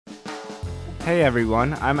Hey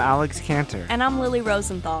everyone, I'm Alex Cantor. And I'm Lily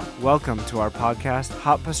Rosenthal. Welcome to our podcast,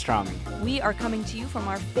 Hot Pastrami. We are coming to you from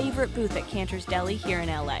our favorite booth at Cantor's Deli here in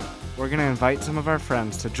LA. We're going to invite some of our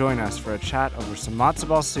friends to join us for a chat over some matzo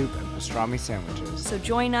ball soup and pastrami sandwiches. So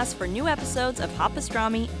join us for new episodes of Hot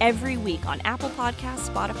Pastrami every week on Apple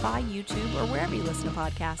Podcasts, Spotify, YouTube, or wherever you listen to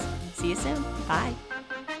podcasts. See you soon. Bye.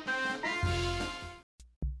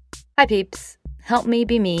 Hi peeps. Help Me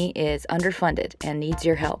Be Me is underfunded and needs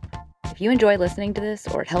your help. If you enjoy listening to this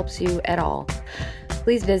or it helps you at all,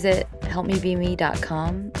 please visit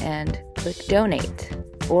helpmebeme.com and click donate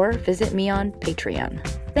or visit me on Patreon.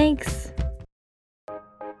 Thanks.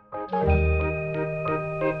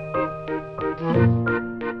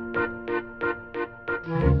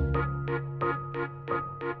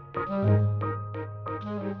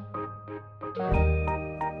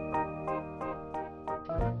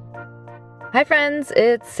 Hi friends,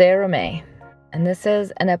 it's Sarah May. And this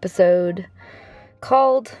is an episode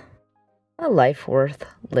called A Life Worth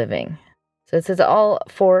Living. So this is all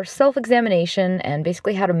for self-examination and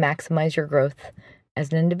basically how to maximize your growth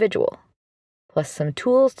as an individual, plus some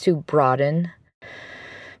tools to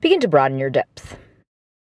begin to broaden your depth.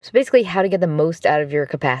 So basically how to get the most out of your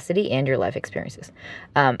capacity and your life experiences.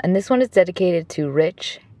 And this one is dedicated to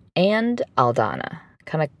Rich and Aldana.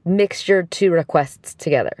 Kind of mixed your two requests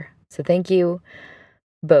together. So thank you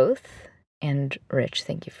both. And Rich,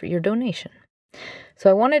 thank you for your donation. So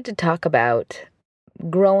I wanted to talk about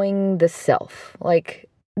growing the self, like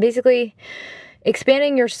basically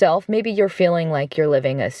expanding yourself. Maybe you're feeling like you're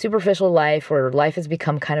living a superficial life or life has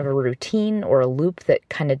become kind of a routine or a loop that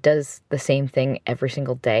kind of does the same thing every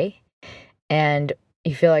single day. And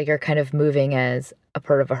you feel like you're kind of moving as a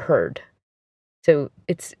part of a herd. So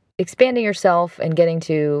it's expanding yourself and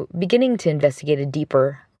beginning to investigate a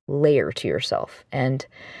deeper layer to yourself. And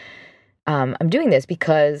I'm doing this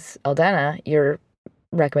because, Aldana, your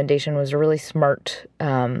recommendation was a really smart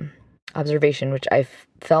observation, which I've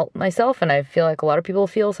felt myself, and I feel like a lot of people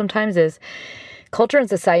feel sometimes, is culture and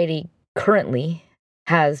society currently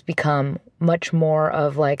has become much more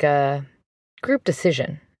of like a group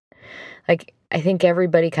decision. Like, I think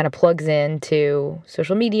everybody kind of plugs into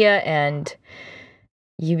social media and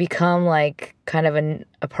you become like kind of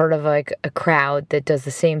a part of like a crowd that does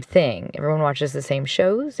the same thing. Everyone watches the same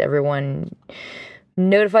shows. Everyone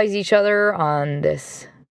notifies each other on this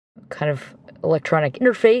kind of electronic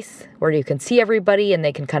interface where you can see everybody and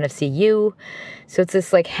they can kind of see you. So it's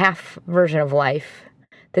this like half version of life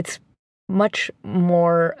that's much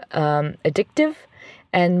more addictive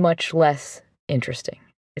and much less interesting.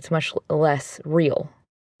 It's much less real.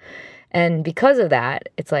 And because of that,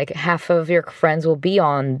 it's like half of your friends will be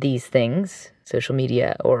on these things, social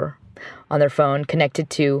media or on their phone, connected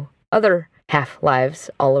to other half lives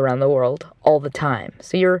all around the world all the time.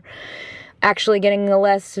 So you're actually getting a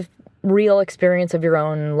less real experience of your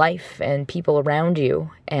own life and people around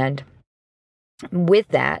you. And with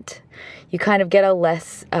that, you kind of get a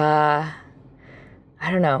less,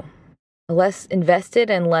 less invested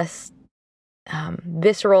and less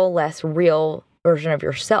visceral, less real version of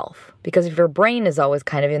yourself. Because if your brain is always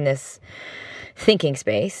kind of in this thinking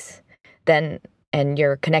space, and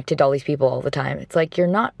you're connected to all these people all the time, it's like you're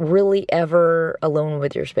not really ever alone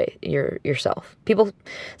with yourself.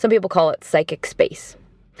 Some people call it psychic space.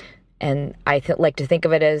 And I like to think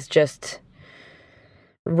of it as just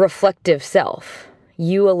reflective self.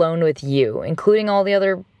 You alone with you, including all the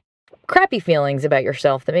other crappy feelings about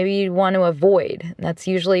yourself that maybe you want to avoid. And that's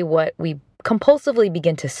usually what we compulsively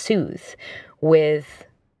begin to soothe with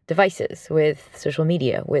devices, with social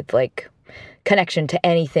media, with like connection to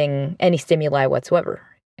anything, any stimuli whatsoever.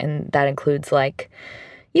 And that includes like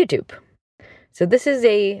YouTube. So this is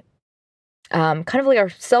a kind of like our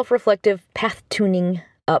self-reflective path tuning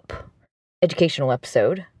up educational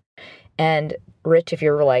episode. And Rich, if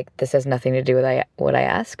you're like, this has nothing to do with what I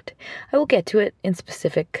asked, I will get to it in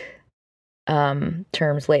specific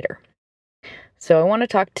terms later. So I want to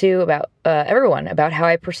talk to everyone about how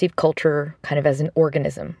I perceive culture kind of as an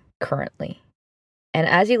organism currently. And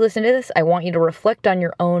as you listen to this, I want you to reflect on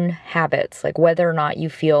your own habits, like whether or not you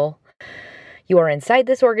feel you are inside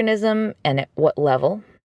this organism and at what level,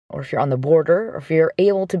 or if you're on the border, or if you're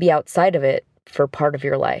able to be outside of it for part of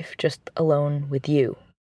your life, just alone with you.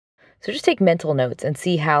 So just take mental notes and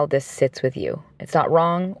see how this sits with you. It's not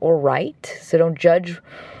wrong or right, so don't judge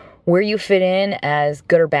where you fit in as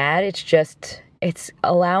good or bad. It's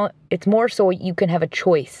more so you can have a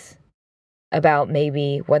choice about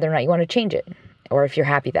maybe whether or not you want to change it or if you're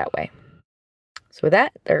happy that way. So with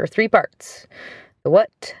that, there are 3 parts: the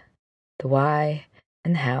what, the why,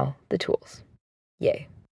 and the how, the tools. Yay.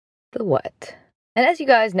 The what. And as you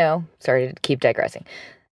guys know, sorry to keep digressing,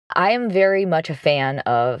 I am very much a fan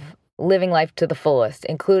of living life to the fullest,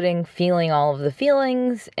 including feeling all of the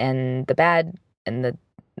feelings and the bad and the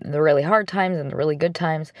really hard times and the really good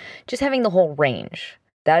times, just having the whole range.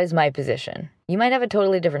 That is my position. You might have a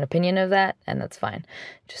totally different opinion of that, and that's fine.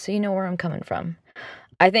 Just so you know where I'm coming from.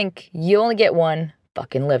 I think you only get one,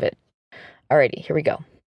 fucking live it. Alrighty, here we go.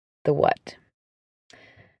 The what?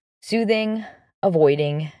 Soothing,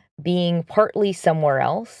 avoiding, being partly somewhere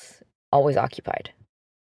else, always occupied.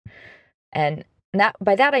 And that,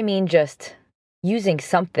 by that I mean just using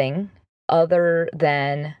something other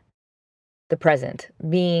than the present,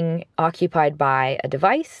 being occupied by a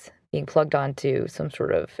device, being plugged onto some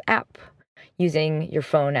sort of app, using your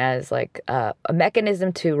phone as like a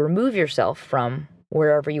mechanism to remove yourself from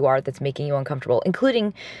wherever you are that's making you uncomfortable,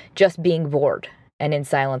 including just being bored and in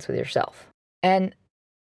silence with yourself. And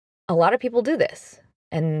a lot of people do this,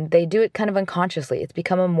 and they do it kind of unconsciously. It's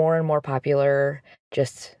become a more and more popular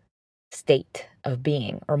just state of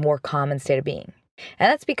being, or more common state of being.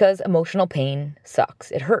 And that's because emotional pain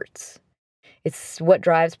sucks. It hurts. It's what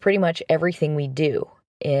drives pretty much everything we do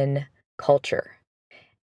in culture.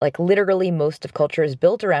 Like literally most of culture is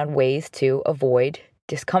built around ways to avoid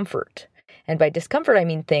discomfort. And by discomfort, I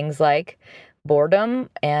mean things like boredom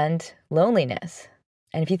and loneliness.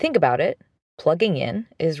 And if you think about it, plugging in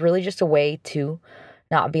is really just a way to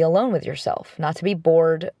not be alone with yourself, not to be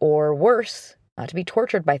bored, or worse, not to be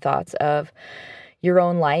tortured by thoughts of your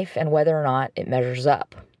own life and whether or not it measures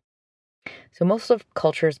up. So most of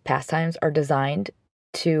culture's pastimes are designed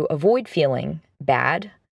to avoid feeling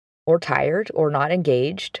bad or tired or not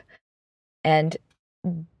engaged, and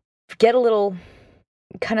get a little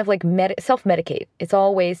kind of like self-medicate. It's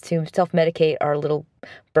all ways to self-medicate our little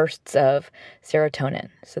bursts of serotonin.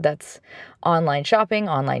 So that's online shopping,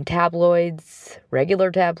 online tabloids,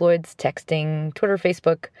 regular tabloids, texting, Twitter,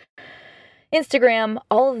 Facebook, Instagram.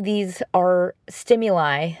 All of these are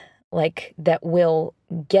stimuli like that will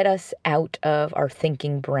get us out of our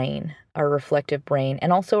thinking brain, our reflective brain,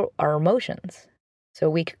 and also our emotions. So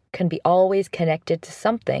we can be always connected to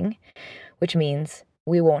something, which means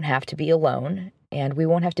we won't have to be alone and we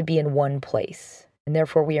won't have to be in one place. And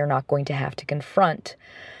therefore, we are not going to have to confront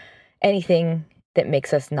anything that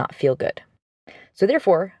makes us not feel good. So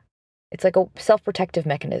therefore, it's like a self-protective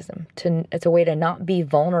mechanism. It's a way to not be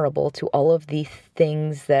vulnerable to all of the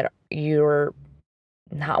things that you're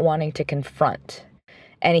not wanting to confront.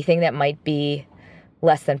 Anything that might be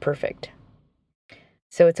less than perfect.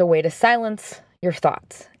 So it's a way to silence your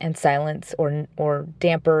thoughts and silence or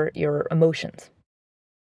damper your emotions.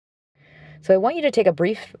 So I want you to take a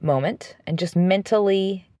brief moment and just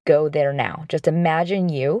mentally go there now. Just imagine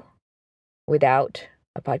you without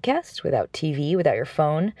a podcast, without TV, without your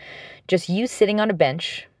phone, just you sitting on a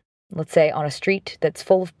bench, let's say on a street that's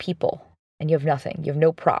full of people, and you have nothing. You have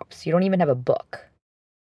no props. You don't even have a book.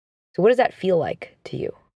 So what does that feel like to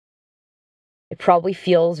you? It probably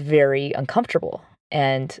feels very uncomfortable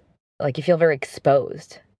and like you feel very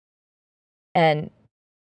exposed. And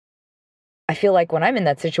I feel like when I'm in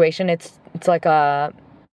that situation, it's like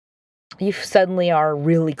you suddenly are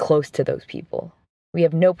really close to those people. We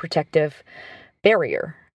have no protective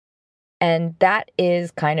barrier. And that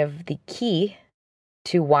is kind of the key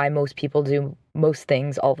to why most people do most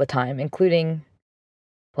things all the time, including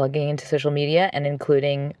plugging into social media and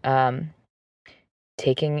including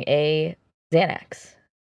taking a Xanax.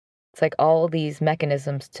 It's like all these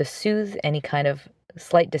mechanisms to soothe any kind of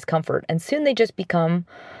slight discomfort. And soon they just become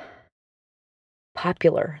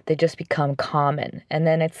popular. They just become common. And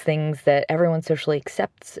then it's things that everyone socially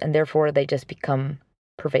accepts, and therefore they just become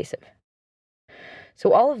pervasive.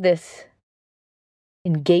 So all of this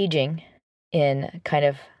engaging in kind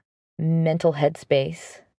of mental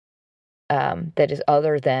headspace that is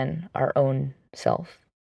other than our own self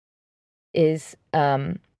is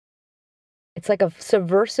it's like a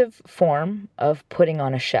subversive form of putting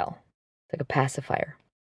on a shell. It's like a pacifier.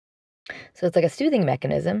 So it's like a soothing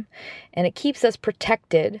mechanism, and it keeps us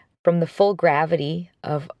protected from the full gravity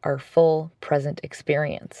of our full present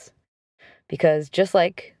experience. Because just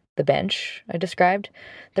like the bench I described,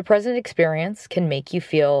 the present experience can make you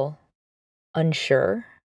feel unsure,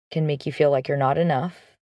 can make you feel like you're not enough.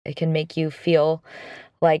 It can make you feel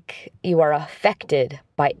like you are affected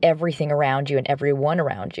by everything around you and everyone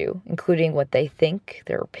around you, including what they think,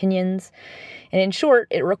 their opinions. And in short,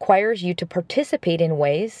 it requires you to participate in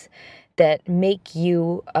ways that make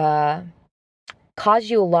you,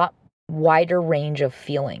 cause you a lot wider range of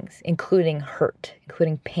feelings, including hurt,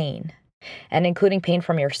 including pain, and including pain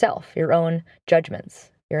from yourself, your own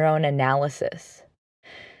judgments, your own analysis.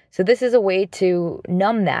 So this is a way to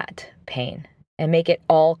numb that pain and make it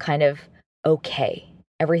all kind of okay.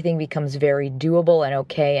 Everything becomes very doable and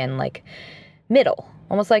okay and like middle,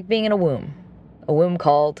 almost like being in a womb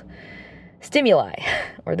called stimuli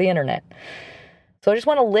or the internet. So I just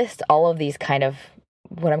want to list all of these kind of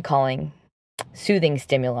what I'm calling soothing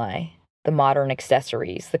stimuli, the modern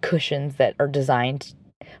accessories, the cushions that are designed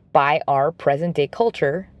by our present day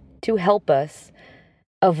culture to help us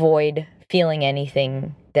avoid feeling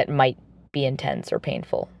anything that might be intense or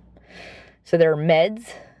painful. So there are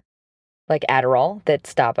meds like Adderall that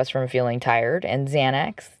stop us from feeling tired, and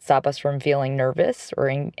Xanax stop us from feeling nervous or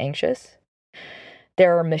anxious.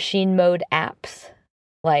 There are machine mode apps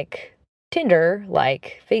like Tinder,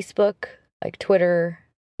 like Facebook, like Twitter,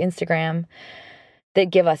 Instagram, that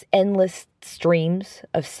give us endless streams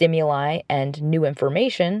of stimuli and new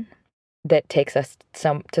information that takes us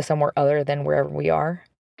to somewhere other than wherever we are.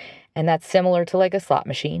 And that's similar to like a slot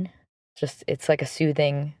machine. Just it's like a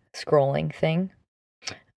soothing scrolling thing.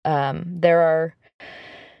 There are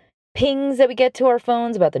pings that we get to our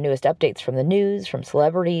phones about the newest updates from the news, from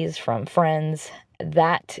celebrities, from friends.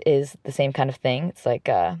 That is the same kind of thing. It's like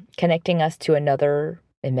connecting us to another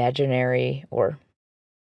imaginary or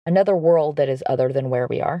another world that is other than where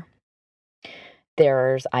we are.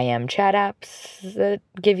 There's IM chat apps that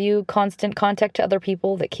give you constant contact to other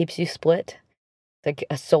people that keeps you split. It's like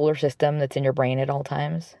a solar system that's in your brain at all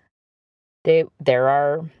times. There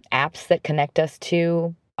are apps that connect us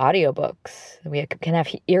to audiobooks. We can have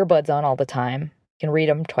earbuds on all the time. You can read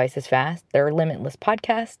them twice as fast. There are limitless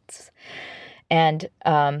podcasts and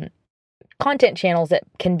content channels that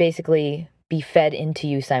can basically be fed into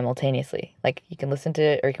you simultaneously. Like you can listen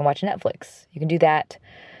to or you can watch Netflix. You can do that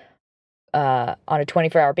on a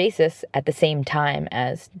 24-hour basis at the same time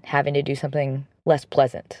as having to do something less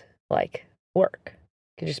pleasant like work.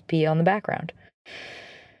 It could just be on the background.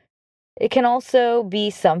 It can also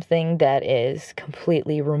be something that is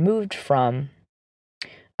completely removed from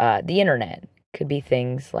the internet. It could be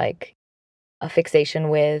things like a fixation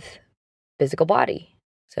with physical body,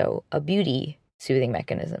 so a beauty soothing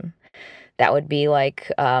mechanism. That would be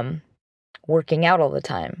like working out all the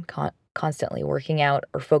time, constantly working out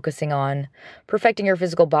or focusing on perfecting your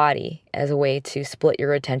physical body as a way to split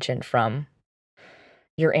your attention from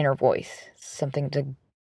your inner voice, something to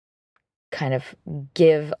kind of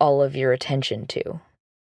give all of your attention to.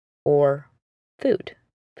 Or food.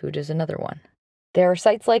 Food is another one. There are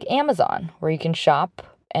sites like Amazon where you can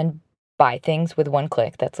shop and buy things with one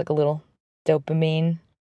click. That's like a little dopamine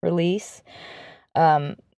release.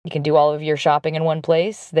 You can do all of your shopping in one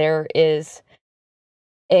place. There is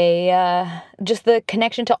just the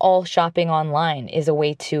connection to all shopping online is a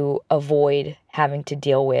way to avoid having to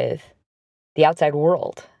deal with the outside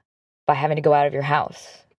world by having to go out of your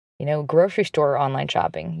house. Grocery store online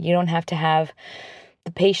shopping. You don't have to have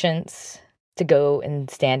the patience to go and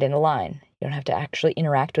stand in a line. You don't have to actually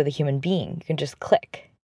interact with a human being. You can just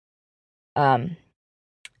click.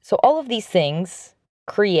 So all of these things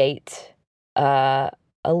create a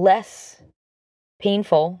less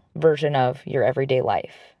painful version of your everyday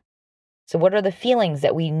life. So what are the feelings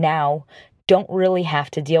that we now don't really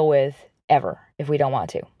have to deal with ever if we don't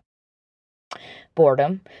want to?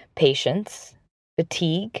 Boredom, patience,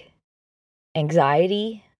 fatigue,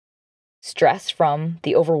 anxiety, stress from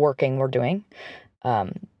the overworking we're doing,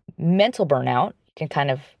 mental burnout. You can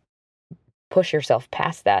kind of push yourself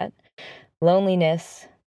past that. Loneliness,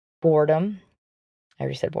 boredom. I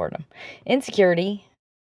already said boredom. Insecurity,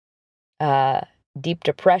 deep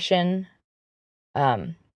depression,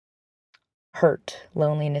 hurt,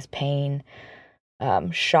 loneliness, pain,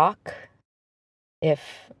 shock. If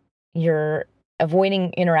you're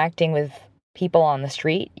avoiding interacting with people on the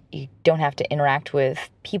street, you don't have to interact with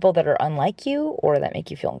people that are unlike you or that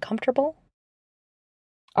make you feel uncomfortable.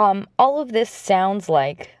 All of this sounds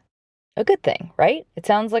like a good thing, right? It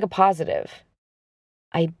sounds like a positive.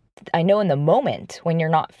 I know in the moment when you're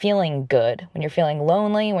not feeling good, when you're feeling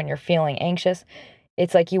lonely, when you're feeling anxious,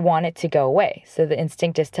 it's like you want it to go away. So the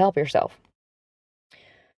instinct is to help yourself.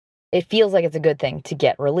 It feels like it's a good thing to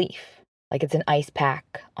get relief, like it's an ice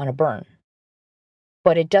pack on a burn.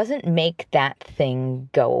 But it doesn't make that thing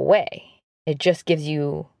go away. It just gives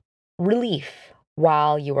you relief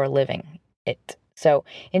while you are living it. So,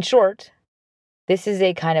 in short, this is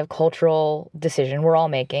a kind of cultural decision we're all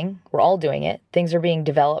making. We're all doing it. Things are being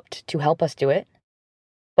developed to help us do it.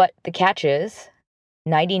 But the catch is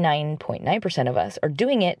 99.9% of us are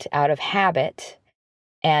doing it out of habit.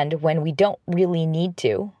 And when we don't really need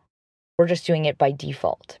to, we're just doing it by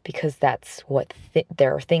default because that's what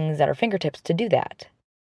there are things at our fingertips to do that.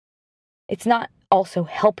 It's not also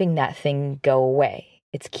helping that thing go away.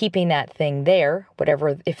 It's keeping that thing there,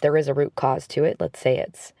 whatever, if there is a root cause to it. Let's say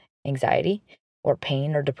it's anxiety or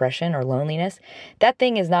pain or depression or loneliness. That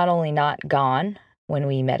thing is not only not gone when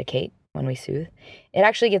we medicate, when we soothe, it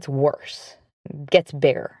actually gets worse, gets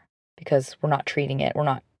bigger, because we're not treating it. We're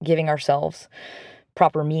not giving ourselves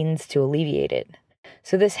proper means to alleviate it.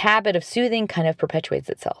 So this habit of soothing kind of perpetuates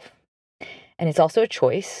itself. And it's also a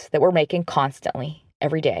choice that we're making constantly,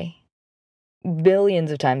 every day,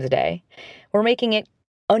 billions of times a day. We're making it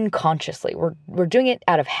unconsciously. We're doing it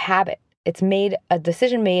out of habit. It's a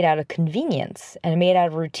decision made out of convenience and made out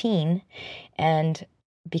of routine, and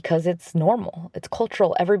because it's normal, it's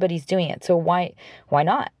cultural, everybody's doing it. So why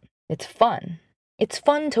not? It's fun. It's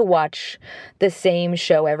fun to watch the same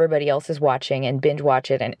show everybody else is watching and binge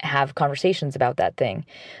watch it and have conversations about that thing.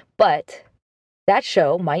 But that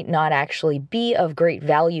show might not actually be of great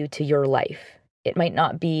value to your life. It might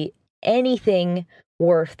not be anything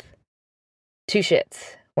worth two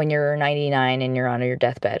shits when you're 99 and you're on your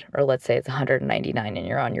deathbed. Or let's say it's 199 and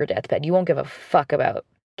you're on your deathbed. You won't give a fuck about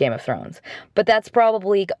Game of Thrones. But that's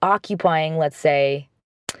probably occupying, let's say,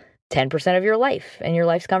 10% of your life and your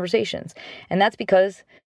life's conversations. And that's because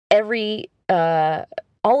all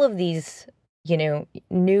of these,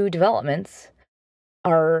 new developments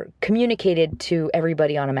are communicated to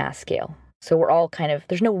everybody on a mass scale. So we're all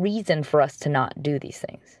there's no reason for us to not do these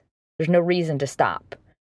things. There's no reason to stop.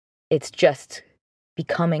 It's just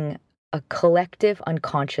becoming a collective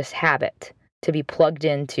unconscious habit to be plugged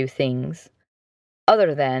into things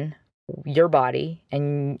other than your body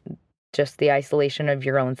and just the isolation of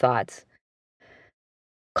your own thoughts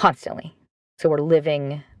constantly. So we're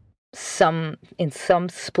living in some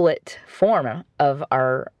split form of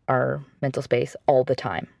our mental space all the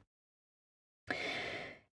time.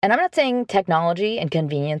 And I'm not saying technology and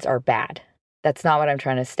convenience are bad. That's not what I'm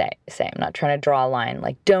trying to say. I'm not trying to draw a line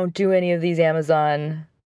like, don't do any of these Amazon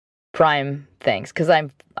Prime things, because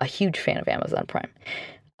I'm a huge fan of Amazon Prime.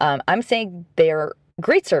 I'm saying they're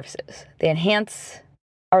great services. They enhance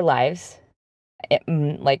our lives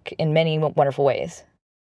in many wonderful ways.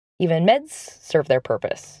 Even meds serve their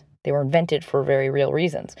purpose. They were invented for very real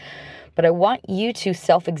reasons. But I want you to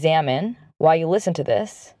self-examine while you listen to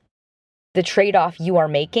this, the trade-off you are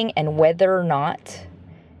making and whether or not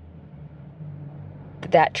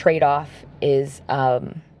that trade-off is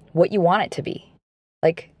what you want it to be.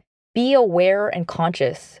 Be aware and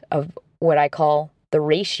conscious of what I call the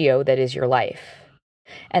ratio that is your life.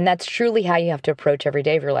 And that's truly how you have to approach every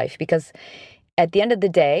day of your life, because at the end of the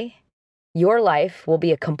day, your life will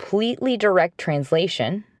be a completely direct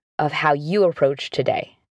translation of how you approach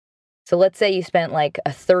today. So let's say you spent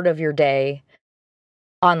a third of your day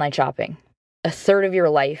online shopping. A third of your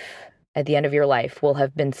life, at the end of your life, will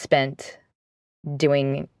have been spent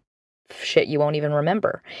doing shit you won't even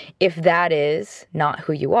remember. If that is not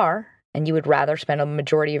who you are, and you would rather spend a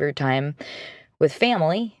majority of your time with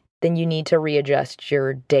family, then you need to readjust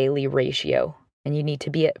your daily ratio. And you need to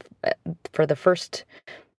be for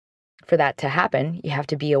that to happen, you have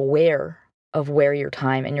to be aware of where your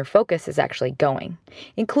time and your focus is actually going,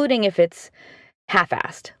 including if it's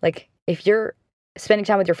half-assed. If you're spending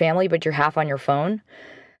time with your family, but you're half on your phone,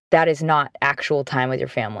 that is not actual time with your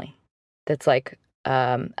family. That's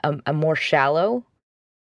a more shallow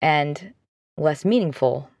and less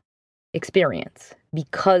meaningful experience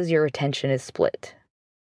because your attention is split.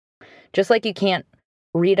 Just like you can't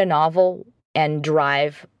read a novel and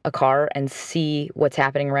drive a car and see what's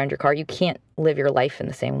happening around your car, you can't live your life in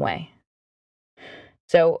the same way.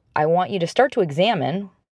 So I want you to start to examine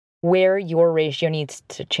where your ratio needs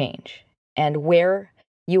to change and where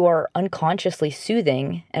you are unconsciously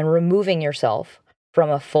soothing and removing yourself from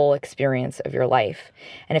a full experience of your life.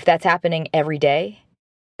 And if that's happening every day,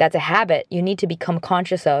 that's a habit you need to become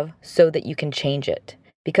conscious of so that you can change it.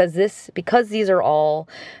 Because these are all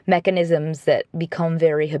mechanisms that become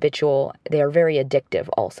very habitual, they are very addictive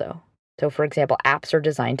also. So for example, apps are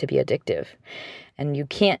designed to be addictive. And you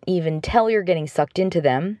can't even tell you're getting sucked into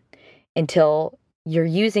them until you're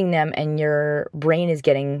using them and your brain is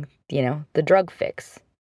getting, the drug fix.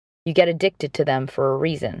 You get addicted to them for a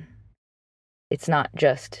reason. It's not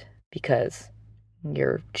just because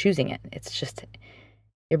you're choosing it. It's just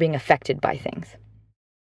you're being affected by things.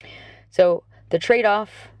 So the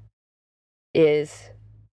trade-off is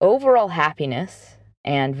overall happiness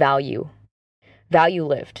and value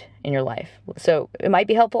lived in your life. So it might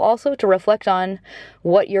be helpful also to reflect on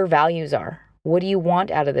what your values are. What do you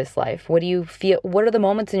want out of this life? What do you feel? What are the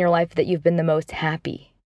moments in your life that you've been the most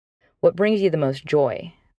happy? What brings you the most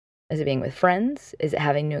joy? Is it being with friends? Is it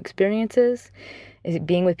having new experiences? Is it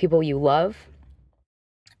being with people you love?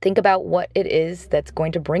 Think about what it is that's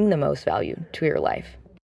going to bring the most value to your life.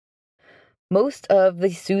 Most of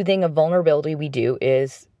the soothing of vulnerability we do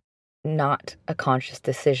is not a conscious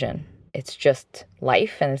decision. It's just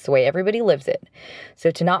life, and it's the way everybody lives it.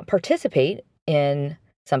 So to not participate in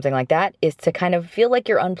something like that is to kind of feel like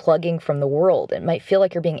you're unplugging from the world. It might feel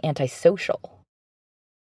like you're being antisocial.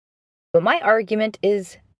 But my argument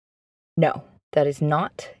is no, that is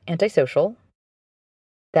not antisocial.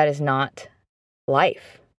 That is not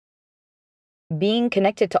life. Being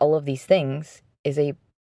connected to all of these things is a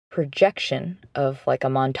projection of like a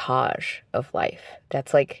montage of life.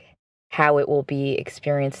 That's like how it will be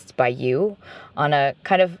experienced by you on a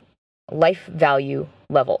kind of life value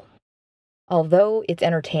level. Although it's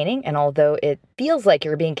entertaining and although it feels like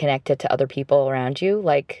you're being connected to other people around you,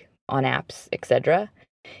 like on apps, etc.,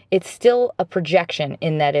 it's still a projection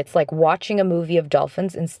in that it's like watching a movie of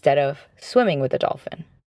dolphins instead of swimming with a dolphin.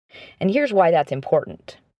 And here's why that's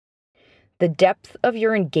important. The depth of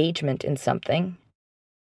your engagement in something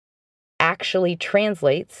actually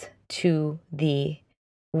translates to the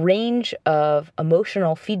range of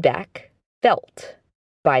emotional feedback felt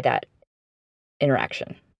by that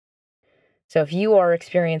interaction. So if you are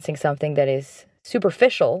experiencing something that is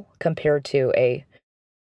superficial compared to a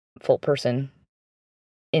full person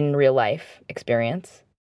in real life experience,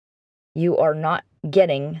 you are not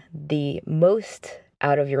getting the most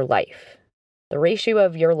out of your life. The ratio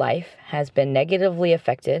of your life has been negatively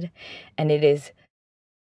affected, and it is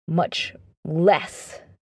much less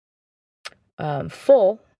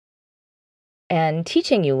full and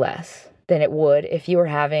teaching you less than it would if you were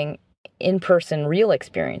having in-person real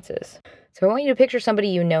experiences. So I want you to picture somebody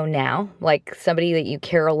you know now, like somebody that you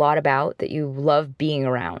care a lot about, that you love being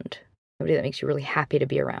around, somebody that makes you really happy to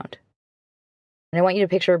be around. And I want you to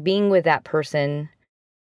picture being with that person,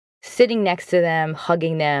 sitting next to them,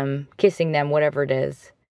 hugging them, kissing them, whatever it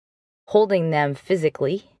is, holding them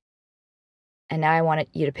physically. And now I want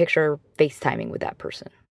you to picture FaceTiming with that person.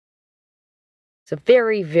 It's a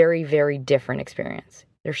very, very, very different experience.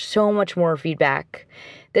 There's so much more feedback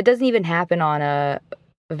that doesn't even happen on a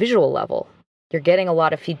visual level. You're getting a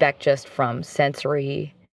lot of feedback just from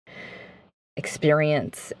sensory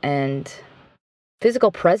experience, and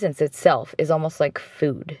physical presence itself is almost like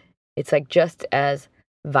food. It's like just as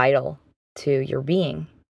vital to your being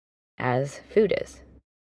as food is.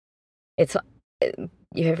 If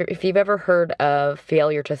you've ever heard of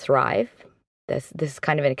failure to thrive, this is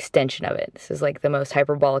kind of an extension of it. This is like the most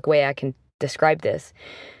hyperbolic way I can describe this.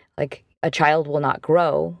 Like a child will not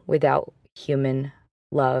grow without human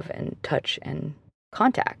love and touch and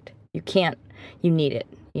contact. You need it.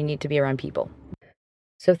 You need to be around people.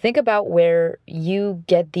 So think about where you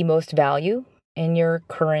get the most value in your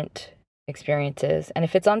current experiences. And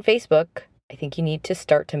if it's on Facebook, I think you need to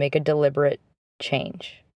start to make a deliberate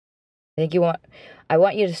change. I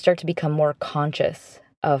want you to start to become more conscious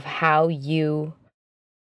of how you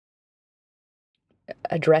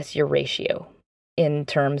address your ratio in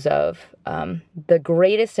terms of the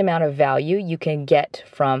greatest amount of value you can get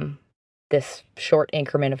from this short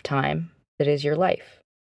increment of time that is your life.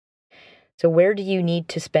 So where do you need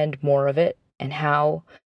to spend more of it, and how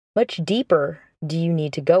much deeper do you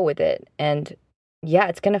need to go with it? And yeah,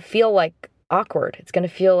 it's going to feel like awkward. It's going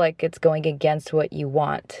to feel like it's going against what you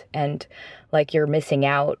want, and like you're missing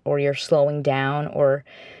out, or you're slowing down, or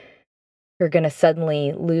you're going to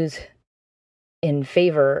suddenly lose in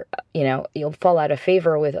favor, you'll fall out of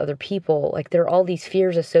favor with other people. Like there are all these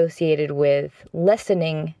fears associated with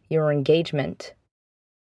lessening your engagement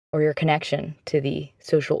or your connection to the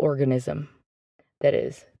social organism that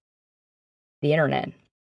is the internet.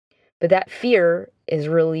 But that fear is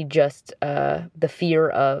really just the fear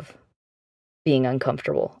of being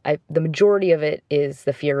uncomfortable. The majority of it is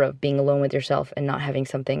the fear of being alone with yourself and not having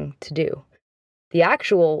something to do. The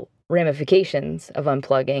actual ramifications of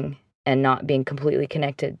unplugging and not being completely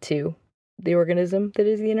connected to the organism that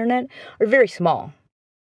is the internet are very small.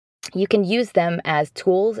 You can use them as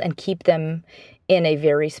tools and keep them in a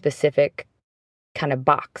very specific kind of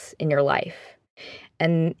box in your life.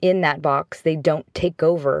 And in that box, they don't take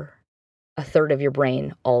over a third of your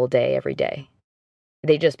brain all day, every day.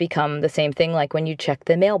 They just become the same thing like when you check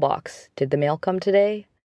the mailbox. Did the mail come today?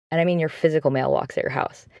 And I mean your physical mailbox at your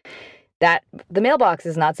house. The mailbox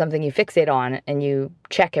is not something you fixate on and you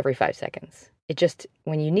check every 5 seconds. It just,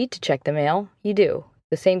 when you need to check the mail, you do.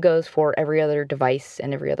 The same goes for every other device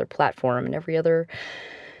and every other platform and every other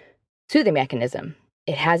soothing mechanism.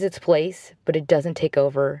 It has its place, but it doesn't take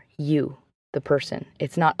over you, the person.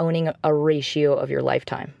 It's not owning a ratio of your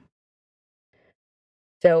lifetime.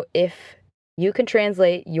 So if you can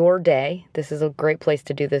translate your day, this is a great place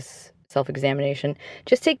to do this self-examination.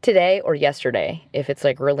 Just take today or yesterday, if it's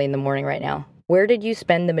like early in the morning right now. Where did you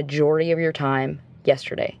spend the majority of your time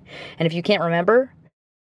yesterday? And if you can't remember,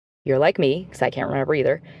 you're like me, because I can't remember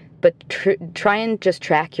either, but try and just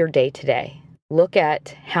track your day today. Look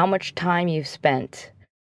at how much time you've spent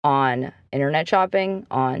on internet shopping,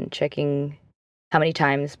 on checking how many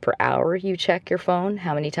times per hour you check your phone,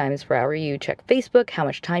 how many times per hour you check Facebook, how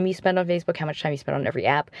much time you spend on Facebook, how much time you spend on every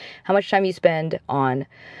app, how much time you spend on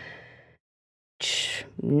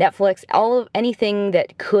Netflix, anything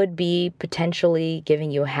that could be potentially giving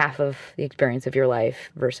you half of the experience of your life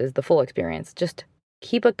versus the full experience. Just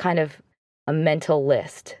keep a kind of a mental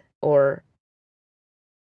list or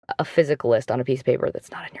a physical list on a piece of paper that's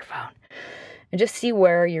not on your phone. And just see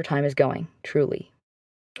where your time is going, truly.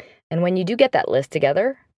 And when you do get that list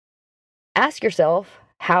together, ask yourself,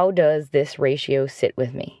 how does this ratio sit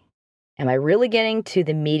with me? Am I really getting to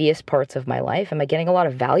the meatiest parts of my life? Am I getting a lot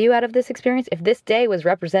of value out of this experience? If this day was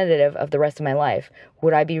representative of the rest of my life,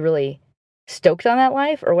 would I be really stoked on that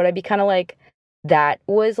life? Or would I be kind of like, that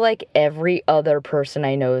was like every other person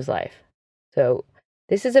I know's life? So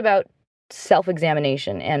this is about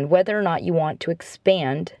self-examination and whether or not you want to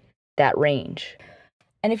expand that range.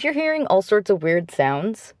 And if you're hearing all sorts of weird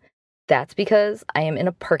sounds, that's because I am in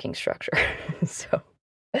a parking structure. So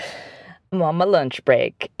I'm on my lunch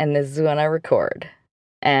break, and this is when I record.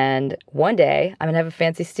 And one day, I'm going to have a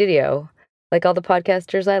fancy studio like all the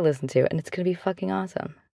podcasters I listen to, and it's going to be fucking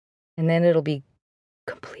awesome. And then it'll be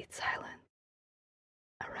complete silence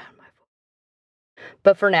around my voice.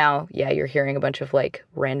 But for now, yeah, you're hearing a bunch of like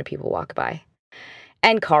random people walk by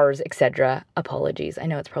and cars, etc. Apologies. I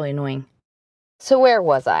know it's probably annoying. So where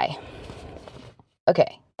was I?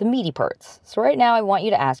 Okay, the meaty parts. So right now I want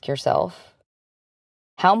you to ask yourself,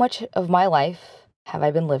 how much of my life have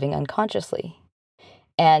I been living unconsciously?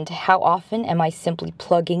 And how often am I simply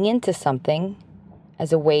plugging into something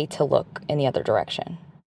as a way to look in the other direction?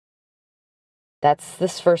 That's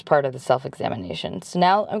this first part of the self-examination. So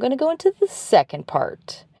now I'm going to go into the second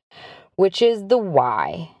part, which is the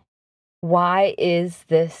why. Why is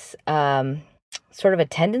this sort of a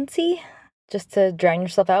tendency just to drown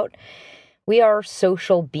yourself out? We are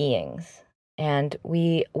social beings, and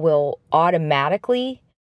we will automatically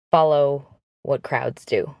follow what crowds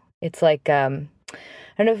do. It's like, I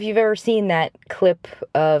don't know if you've ever seen that clip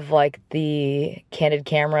of like the candid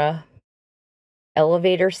camera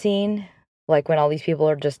elevator scene, like when all these people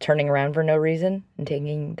are just turning around for no reason and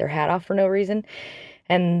taking their hat off for no reason,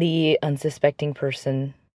 and the unsuspecting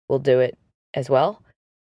person will do it as well.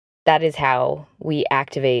 That is how we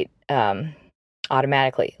activate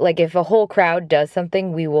automatically. Like if a whole crowd does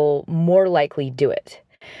something, we will more likely do it.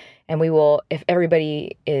 And we will, if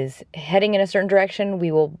everybody is heading in a certain direction, we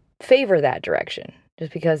will favor that direction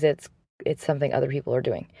just because it's something other people are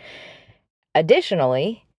doing.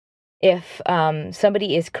 Additionally, if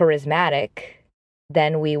somebody is charismatic,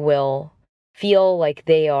 then we will feel like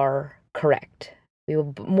they are correct. We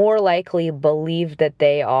will more likely believe that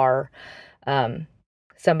they are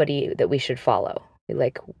somebody that we should follow.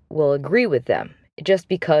 We'll agree with them just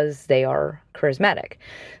because they are charismatic.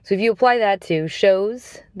 So if you apply that to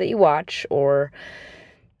shows that you watch or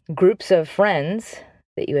groups of friends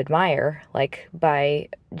that you admire, like by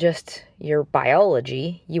just your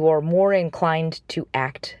biology, you are more inclined to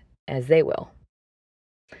act as they will.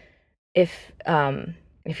 If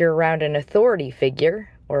you're around an authority figure,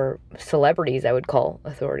 or celebrities I would call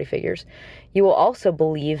authority figures, you will also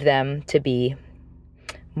believe them to be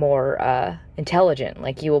more intelligent.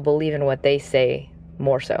 Like you will believe in what they say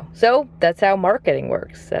more so. So that's how marketing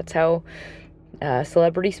works. That's how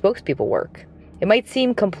celebrity spokespeople work. It might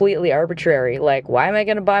seem completely arbitrary, like why am I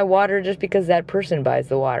going to buy water just because that person buys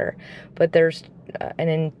the water? But there's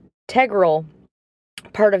an integral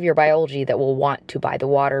part of your biology that will want to buy the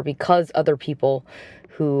water because other people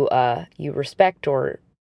who you respect or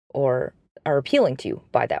are appealing to you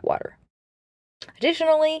buy that water.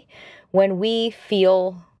 Additionally, when we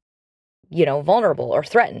feel, vulnerable or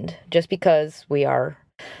threatened just because we are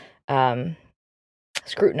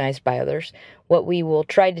scrutinized by others, what we will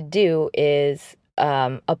try to do is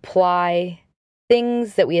apply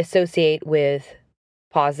things that we associate with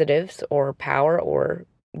positives or power or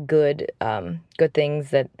good things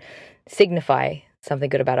that signify something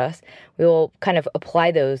good about us. We will kind of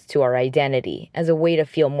apply those to our identity as a way to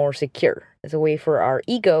feel more secure, as a way for our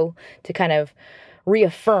ego to kind of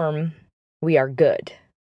reaffirm we are good.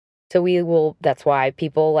 So that's why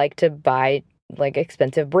people like to buy like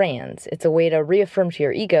expensive brands. It's a way to reaffirm to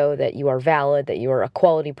your ego that you are valid, that you are a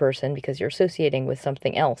quality person because you're associating with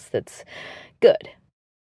something else that's good.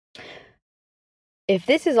 If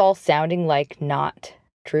this is all sounding like not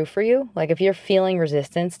true for you. Like if you're feeling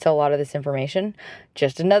resistance to a lot of this information,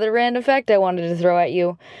 just another random fact I wanted to throw at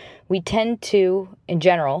you. We tend to, in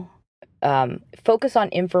general, focus on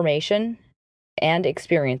information and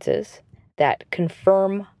experiences that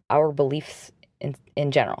confirm our beliefs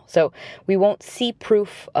in general. So we won't see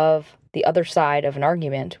proof of the other side of an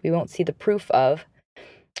argument. We won't see the proof of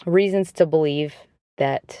reasons to believe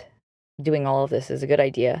that doing all of this is a good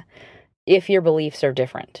idea if your beliefs are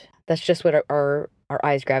different. That's just what our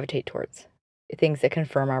eyes gravitate towards, things that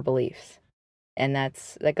confirm our beliefs. And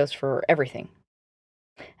that goes for everything.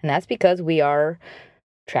 And that's because we are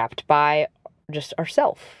trapped by just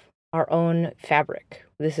ourself, our own fabric.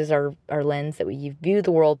 This is our lens that we view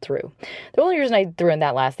the world through. The only reason I threw in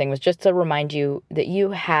that last thing was just to remind you that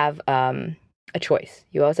you have a choice.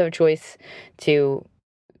 You also have a choice to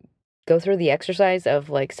go through the exercise of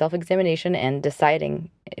like self-examination and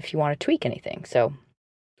deciding if you want to tweak anything. So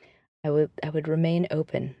I would remain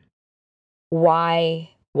open.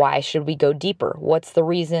 Why should we go deeper? What's the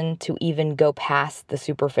reason to even go past the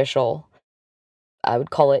superficial, I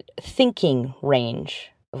would call it thinking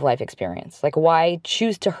range of life experience? Like why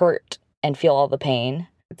choose to hurt and feel all the pain?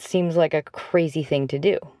 It seems like a crazy thing to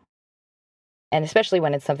do. And especially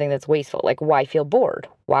when it's something that's wasteful, like why feel bored?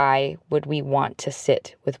 Why would we want to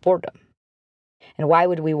sit with boredom? And why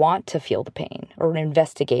would we want to feel the pain or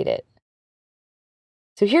investigate it?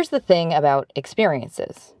 So here's the thing about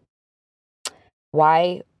experiences.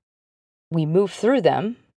 Why we move through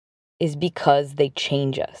them is because they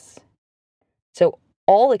change us. So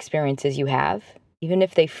all experiences you have, even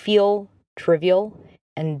if they feel trivial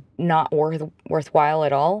and not worthwhile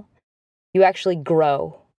at all, you actually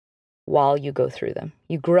grow while you go through them.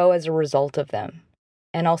 You grow as a result of them.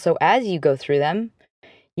 And also as you go through them,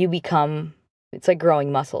 you become, it's like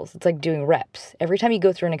growing muscles. It's like doing reps. Every time you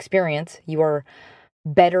go through an experience, you are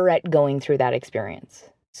better at going through that experience.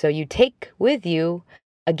 So you take with you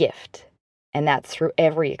a gift, and that's through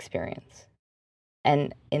every experience.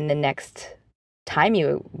 And in the next time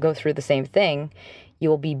you go through the same thing, you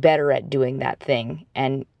will be better at doing that thing.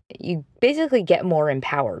 And you basically get more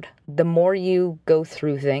empowered. The more you go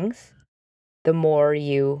through things, the more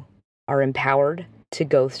you are empowered to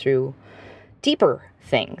go through deeper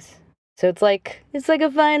things. So it's like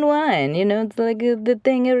a fine wine, it's like the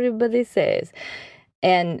thing everybody says.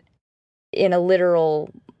 And in a literal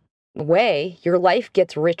way, your life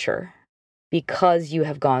gets richer because you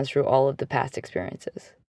have gone through all of the past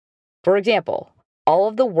experiences. For example, all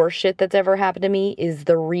of the worst shit that's ever happened to me is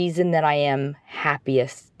the reason that I am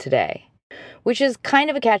happiest today, which is kind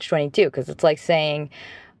of a catch-22 because it's like saying,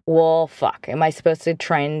 well, fuck, am I supposed to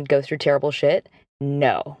try and go through terrible shit?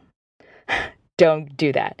 No, don't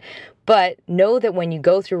do that. But know that when you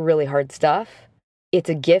go through really hard stuff, it's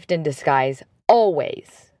a gift in disguise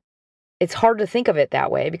always. It's hard to think of it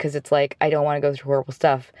that way because it's like, I don't want to go through horrible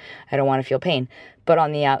stuff. I don't want to feel pain. But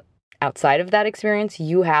on the outside of that experience,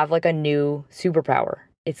 you have like a new superpower.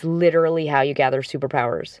 It's literally how you gather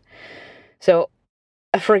superpowers. So,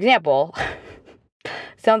 for example,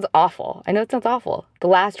 sounds awful. I know it sounds awful. The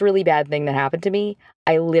last really bad thing that happened to me,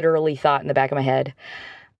 I literally thought in the back of my head,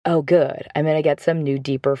 oh, good, I'm going to get some new,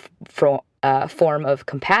 deeper form of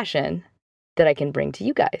compassion that I can bring to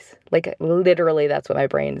you guys. Like, literally, that's what my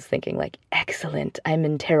brain is thinking. Like, excellent, I'm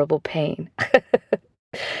in terrible pain.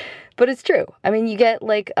 But it's true. I mean, you get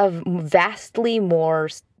like a vastly more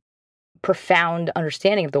profound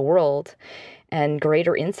understanding of the world and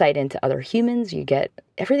greater insight into other humans.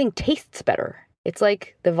 Everything tastes better. It's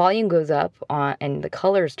like the volume goes up and the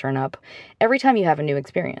colors turn up every time you have a new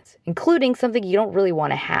experience, including something you don't really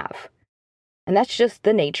want to have. And that's just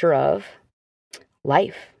the nature of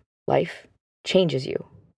life. Life changes you.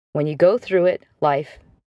 When you go through it, life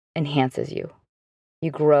enhances you. You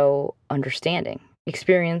grow understanding.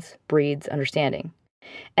 Experience breeds understanding.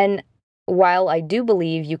 And while I do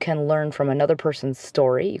believe you can learn from another person's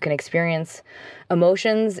story, you can experience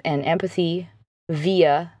emotions and empathy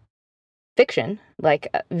via fiction,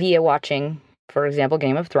 like via watching, for example,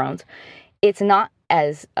 Game of Thrones, it's not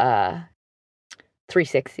as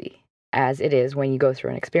 360 as it is when you go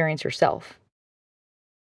through an experience yourself.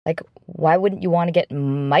 Like, why wouldn't you want to get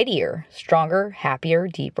mightier, stronger, happier,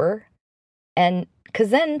 deeper? And because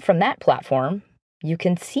then from that platform, you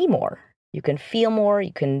can see more, you can feel more,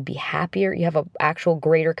 you can be happier, you have an actual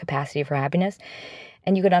greater capacity for happiness,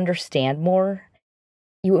 and you can understand more.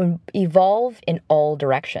 You evolve in all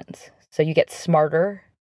directions. So you get smarter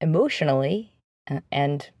emotionally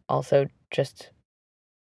and also just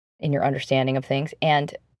in your understanding of things,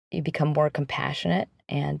 and you become more compassionate.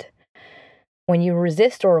 And when you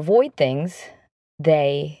resist or avoid things,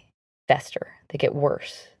 they fester, they get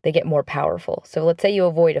worse, they get more powerful. So let's say you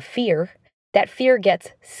avoid a fear, that fear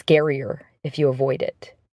gets scarier if you avoid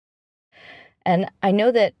it. And I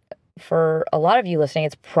know that for a lot of you listening,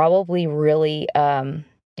 it's probably really,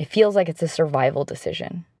 it feels like it's a survival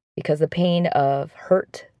decision because the pain of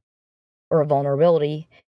hurt or vulnerability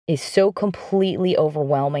is so completely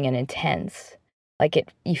overwhelming and intense.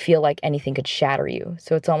 Like you feel like anything could shatter you.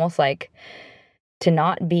 So it's almost like to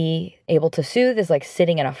not be able to soothe is like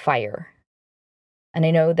sitting in a fire. And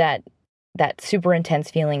I know that that super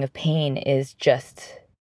intense feeling of pain is just,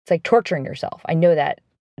 it's like torturing yourself. I know that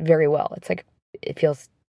very well. It's like, it feels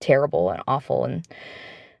terrible and awful and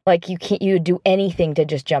like you would do anything to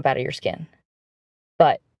just jump out of your skin.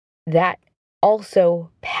 But that also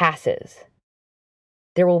passes.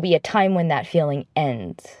 There will be a time when that feeling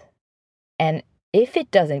ends. And if it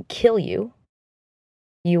doesn't kill you,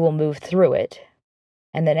 you will move through it.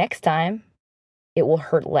 And the next time, it will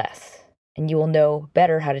hurt less. And you will know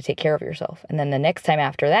better how to take care of yourself. And then the next time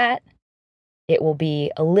after that, it will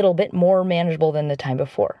be a little bit more manageable than the time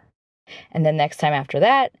before. And then next time after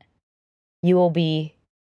that, you will be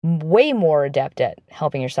way more adept at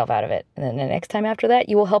helping yourself out of it. And then the next time after that,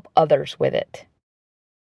 you will help others with it.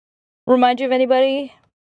 Remind you of anybody?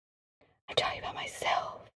 I tell you about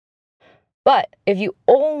myself. But if you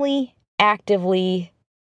only actively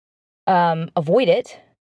avoid it,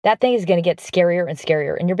 that thing is going to get scarier and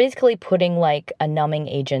scarier. And you're basically putting like a numbing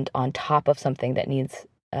agent on top of something that needs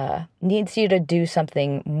you to do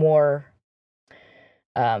something more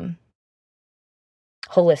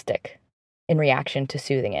holistic in reaction to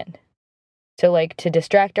soothing it. So like to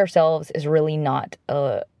distract ourselves is really not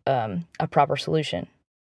a proper solution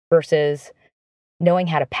versus knowing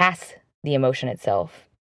how to pass the emotion itself.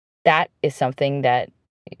 That is something that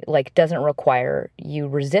like doesn't require you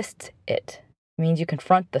resist it. It means you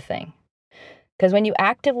confront the thing. Because when you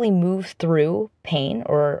actively move through pain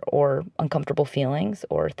or uncomfortable feelings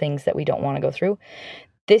or things that we don't want to go through,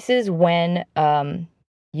 this is when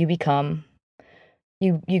you become,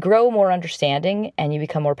 you grow more understanding and you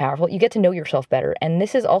become more powerful. You get to know yourself better. And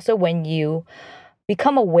this is also when you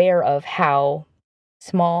become aware of how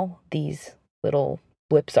small these little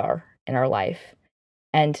blips are in our life.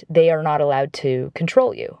 And they are not allowed to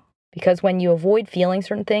control you. Because when you avoid feeling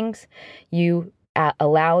certain things, you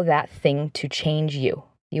allow that thing to change you.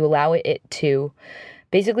 You allow it to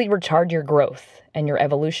basically retard your growth and your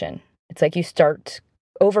evolution. It's like you start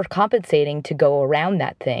overcompensating to go around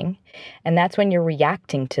that thing. And that's when you're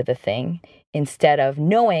reacting to the thing instead of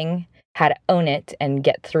knowing how to own it and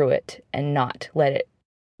get through it and not let it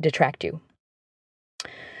detract you.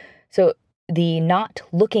 So the not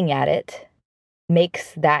looking at it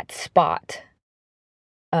makes that spot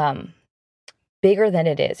bigger than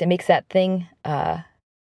it is. It makes that thing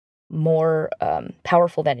more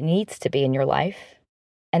powerful than it needs to be in your life.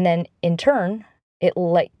 And then in turn,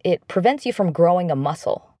 it prevents you from growing a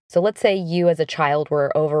muscle. So let's say you as a child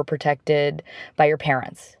were overprotected by your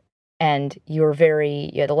parents and you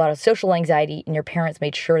had a lot of social anxiety and your parents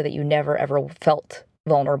made sure that you never ever felt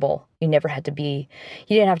vulnerable. You didn't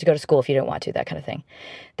have to go to school if you didn't want to, that kind of thing.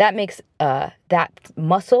 That makes that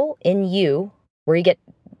muscle in you where you get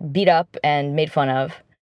beat up and made fun of,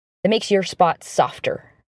 it makes your spot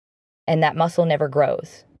softer and that muscle never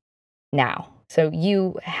grows now. So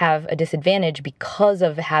you have a disadvantage because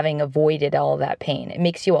of having avoided all of that pain. It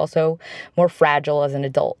makes you also more fragile as an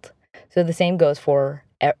adult. So the same goes for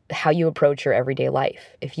how you approach your everyday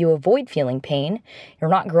life. If you avoid feeling pain, you're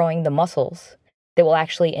not growing the muscles that will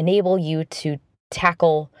actually enable you to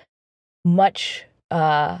tackle much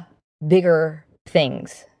bigger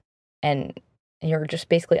things. And you're just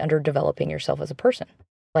basically underdeveloping yourself as a person.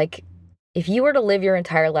 Like, if you were to live your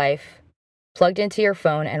entire life plugged into your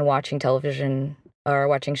phone and watching television or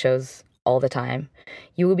watching shows all the time,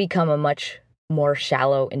 you will become a much more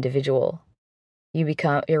shallow individual.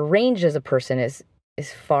 Your range as a person is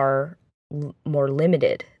far more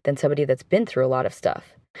limited than somebody that's been through a lot of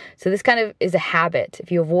stuff. So this kind of is a habit.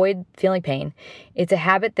 If you avoid feeling pain, it's a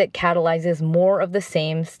habit that catalyzes more of the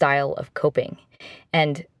same style of coping.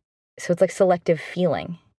 And so it's like selective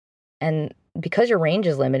feeling. And because your range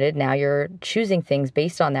is limited, now you're choosing things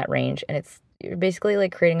based on that range. And you're basically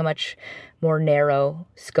like creating a much more narrow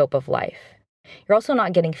scope of life. You're also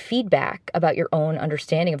not getting feedback about your own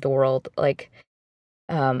understanding of the world, like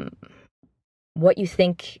what you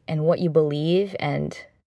think and what you believe and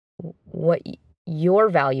what your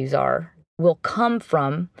values are will come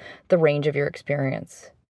from the range of your experience.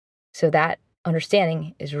 So that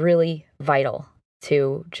understanding is really vital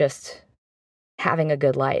to just having a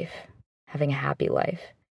good life, having a happy life,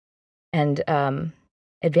 and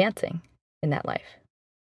advancing in that life.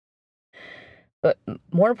 But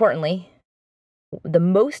more importantly, the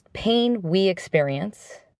most pain we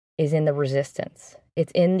experience is in the resistance.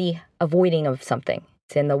 It's in the avoiding of something.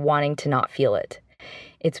 It's in the wanting to not feel it.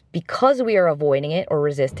 It's because we are avoiding it or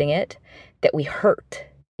resisting it that we hurt.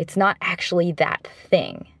 It's not actually that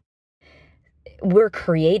thing. We're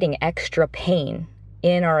creating extra pain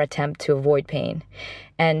in our attempt to avoid pain.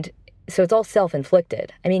 And so it's all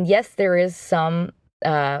self-inflicted. I mean, yes, there is some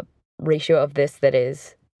ratio of this that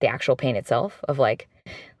is the actual pain itself, of like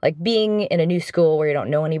being in a new school where you don't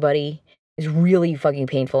know anybody is really fucking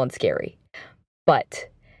painful and scary. But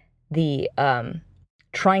the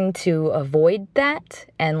trying to avoid that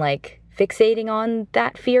and like fixating on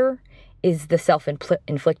that fear is the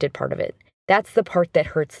self-inflicted part of it. That's the part that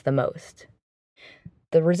hurts the most.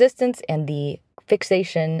 The resistance and the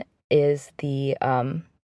fixation is the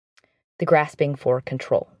grasping for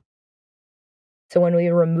control. So when we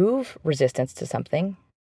remove resistance to something,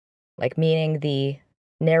 like meaning the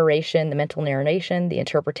narration, the mental narration, the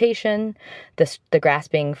interpretation, the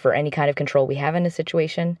grasping for any kind of control we have in a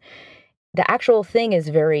situation, the actual thing is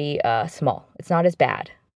very small. It's not as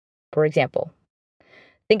bad. For example,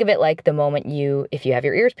 think of it like the moment if you have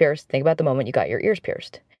your ears pierced, think about the moment you got your ears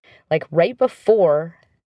pierced. Like right before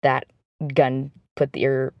that gun put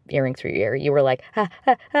the earring through your ear, you were like, ha,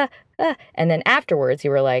 ha, ha, ha. And then afterwards, you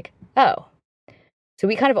were like, oh. So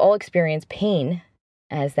we kind of all experience pain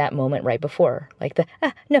as that moment right before. Like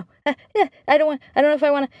no, yeah, I don't know if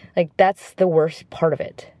I want to. Like, that's the worst part of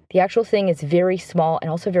it. The actual thing is very small and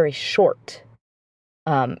also very short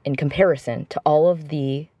in comparison to all of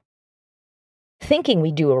the thinking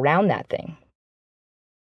we do around that thing.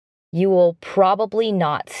 You will probably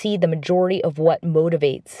not see the majority of what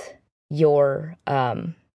motivates the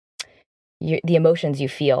emotions you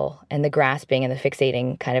feel and the grasping and the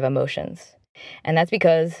fixating kind of emotions. And that's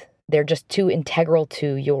because they're just too integral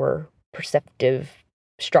to your perceptive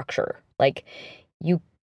structure. Like, you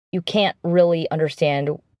can't really understand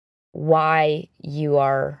why you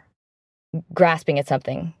are grasping at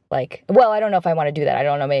something. Like, well, I don't know if I want to do that. I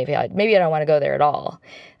don't know, maybe I don't want to go there at all.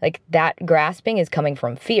 Like, that grasping is coming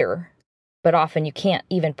from fear, but often you can't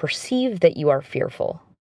even perceive that you are fearful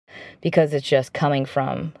because it's just coming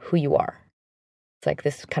from who you are. It's like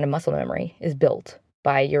this kind of muscle memory is built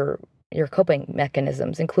by your coping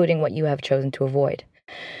mechanisms, including what you have chosen to avoid.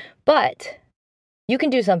 But you can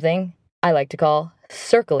do something I like to call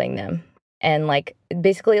circling them, and like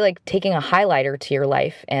basically like taking a highlighter to your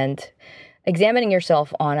life and examining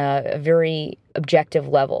yourself on a very objective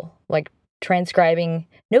level, like transcribing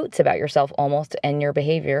notes about yourself almost and your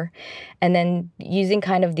behavior, and then using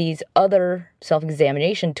kind of these other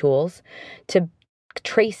self-examination tools to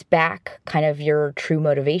trace back kind of your true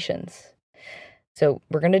motivations. So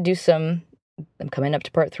we're going to do I'm coming up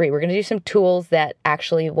to part 3. We're going to do some tools that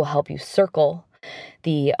actually will help you circle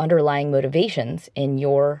the underlying motivations in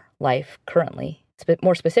your life currently.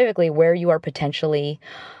 More specifically, where you are potentially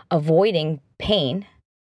avoiding pain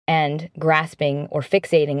and grasping or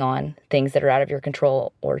fixating on things that are out of your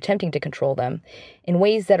control or attempting to control them in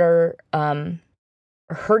ways that are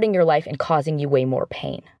hurting your life and causing you way more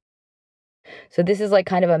pain. So this is like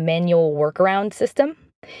kind of a manual workaround system.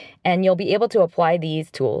 And you'll be able to apply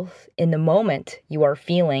these tools in the moment you are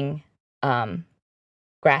feeling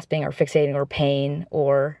grasping or fixating or pain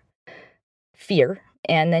or fear.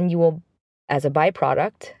 And then you will, as a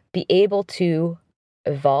byproduct, be able to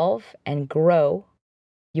evolve and grow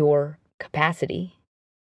your capacity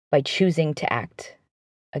by choosing to act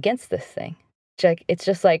against this thing. It's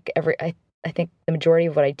just like I think the majority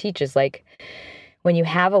of what I teach is like when you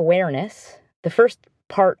have awareness, the first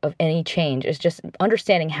part of any change is just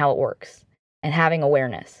understanding how it works and having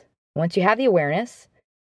awareness. Once you have the awareness,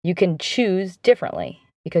 you can choose differently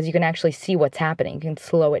because you can actually see what's happening. You can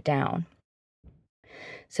slow it down.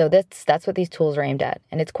 So that's what these tools are aimed at.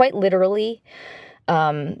 And it's quite literally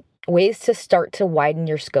ways to start to widen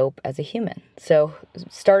your scope as a human. So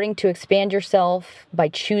starting to expand yourself by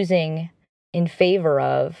choosing in favor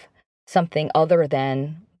of something other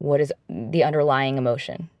than what is the underlying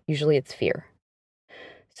emotion. Usually it's fear.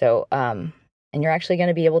 So, and you're actually going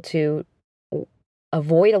to be able to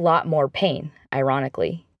avoid a lot more pain,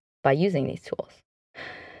 ironically, by using these tools.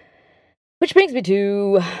 Which brings me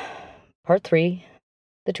to part 3,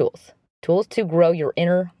 the tools. Tools to grow your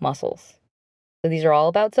inner muscles. So these are all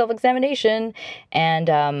about self-examination, and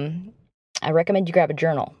I recommend you grab a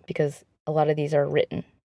journal because a lot of these are written.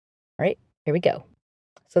 All right, here we go.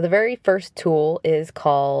 So the very first tool is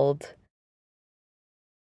called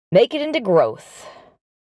Make It Into Growth.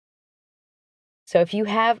 So if you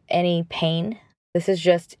have any pain, this is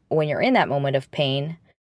just when you're in that moment of pain,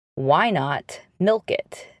 why not milk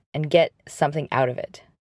it? and get something out of it.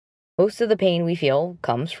 Most of the pain we feel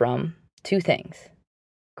comes from two things: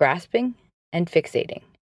 grasping and fixating.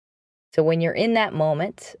 So when you're in that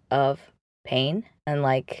moment of pain, and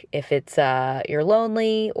like if it's you're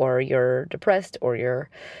lonely or you're depressed or you're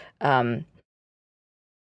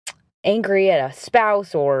angry at a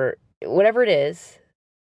spouse or whatever it is,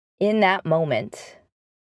 in that moment,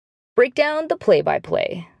 break down the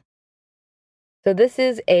play-by-play. So this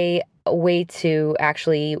is a way to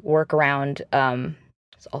actually work around,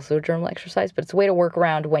 it's also a journal exercise, but it's a way to work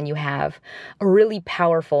around when you have a really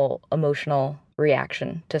powerful emotional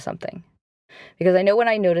reaction to something. Because I know when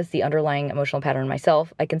I notice the underlying emotional pattern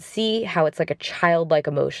myself, I can see how it's like a childlike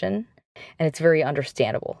emotion and it's very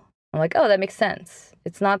understandable. I'm like, oh, that makes sense.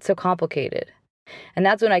 It's not so complicated. And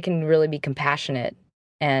that's when I can really be compassionate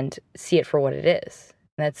and see it for what it is.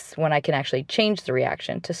 And that's when I can actually change the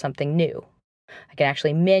reaction to something new. I can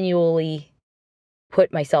actually manually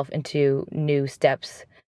put myself into new steps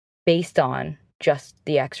based on just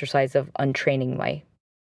the exercise of untraining my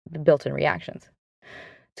built-in reactions.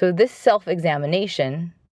 So this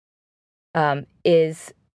self-examination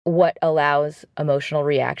is what allows emotional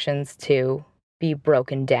reactions to be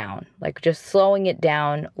broken down, like just slowing it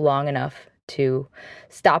down long enough to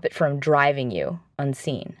stop it from driving you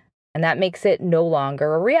unseen. And that makes it no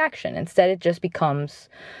longer a reaction. Instead, it just becomes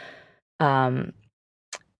a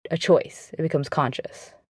choice. It becomes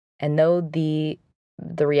conscious. And though the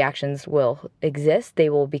reactions will exist, they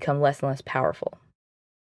will become less and less powerful.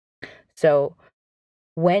 So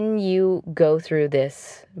when you go through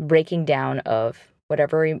this breaking down of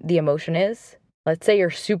whatever the emotion is, let's say you're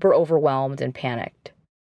super overwhelmed and panicked.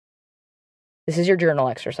 This is your journal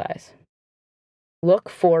exercise. Look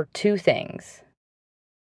for two things: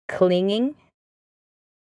 clinging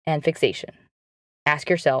and fixation. Ask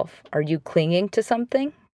yourself, are you clinging to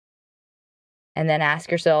something? And then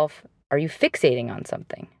ask yourself, are you fixating on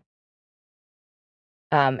something?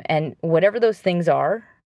 And whatever those things are,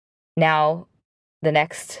 now the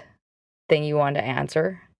next thing you want to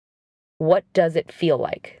answer, what does it feel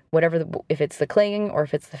like? Whatever, if it's the clinging or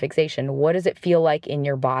if it's the fixation, what does it feel like in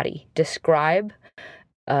your body? Describe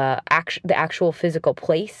the actual physical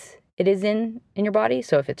place it is in your body.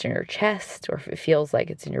 So if it's in your chest or if it feels like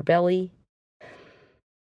it's in your belly,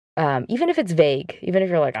 even if it's vague, even if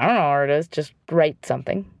you're like, I don't know where it is, just write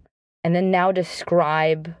something. And then now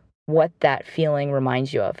describe what that feeling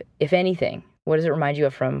reminds you of. If anything, what does it remind you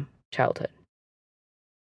of from childhood?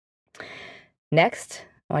 Next,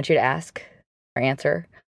 I want you to ask or answer,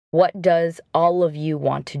 what does all of you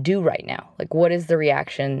want to do right now? Like, what is the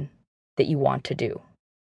reaction that you want to do?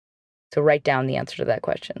 So write down the answer to that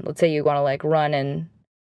question. Let's say you want to like run and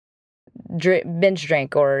binge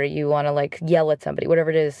drink, or you want to like yell at somebody, whatever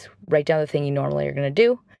it is, write down the thing you normally are going to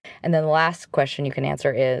do. And then the last question you can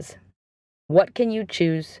answer is, what can you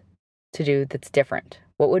choose to do that's different?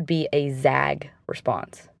 What would be a zag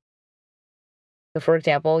response? So for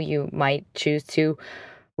example, you might choose to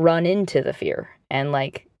run into the fear and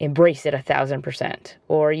like embrace it 1,000%.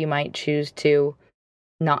 Or you might choose to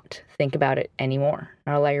not think about it anymore,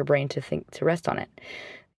 not allow your brain to rest on it.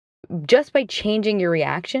 Just by changing your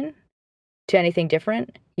reaction to anything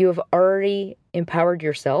different, you have already empowered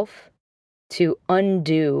yourself to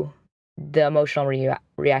undo the emotional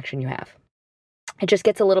reaction you have. It just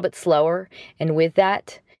gets a little bit slower, and with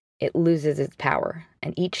that, it loses its power.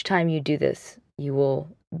 And each time you do this, you will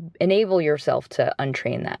enable yourself to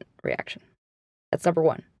untrain that reaction. That's number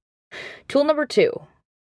one. Tool number two,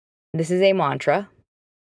 this is a mantra: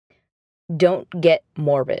 don't get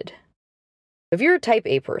morbid. If you're a type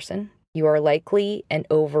A person, you are likely an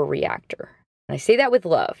overreactor. And I say that with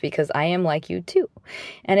love because I am like you too.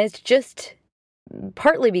 And it's just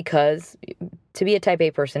partly because to be a type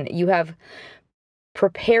A person, you have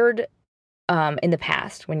prepared in the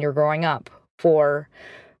past when you're growing up for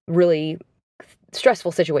really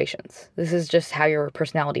stressful situations. This is just how your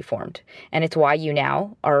personality formed. And it's why you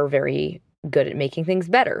now are very good at making things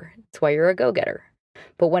better. It's why you're a go-getter.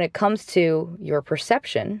 But when it comes to your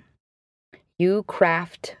perception, you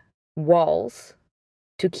craft walls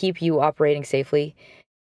to keep you operating safely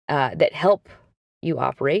that help you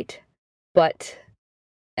operate. But,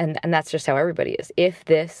 and that's just how everybody is. If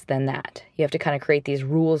this, then that. You have to kind of create these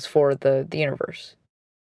rules for the universe.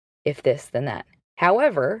 If this, then that.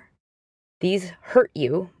 However, these hurt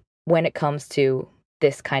you when it comes to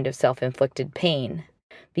this kind of self-inflicted pain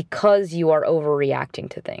because you are overreacting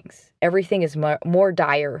to things. Everything is more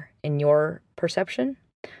dire in your perception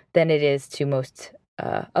than it is to most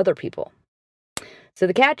other people. So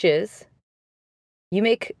the catch is,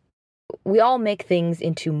 we all make things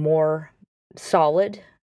into more solid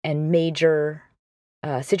and major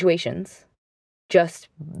situations just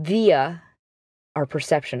via our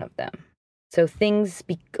perception of them. So things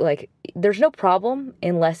like there's no problem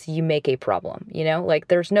unless you make a problem, like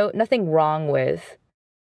there's nothing wrong with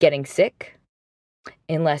getting sick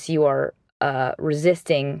unless you are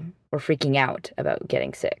resisting or freaking out about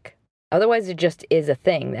getting sick. Otherwise, it just is a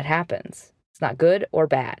thing that happens. It's not good or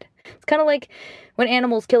bad. It's kind of like when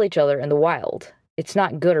animals kill each other in the wild. It's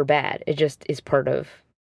not good or bad. It just is part of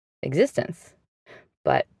existence.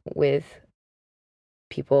 But with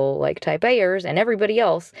people like type A'ers and everybody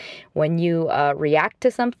else, when you react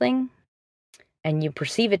to something and you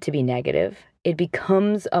perceive it to be negative, it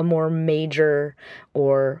becomes a more major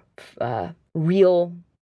or real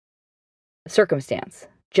circumstance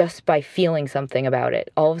just by feeling something about it.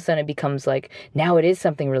 All of a sudden it becomes like, now it is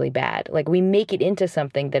something really bad. Like we make it into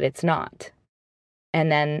something that it's not.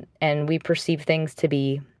 And we perceive things to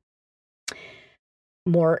be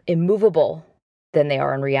more immovable than they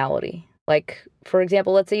are in reality. Like, for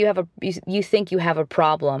example, let's say you think you have a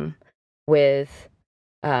problem with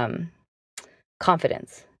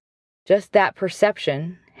confidence. Just that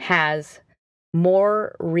perception has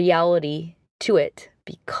more reality to it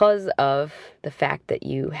because of the fact that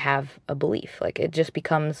you have a belief. Like it just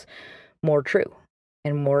becomes more true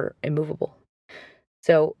and more immovable.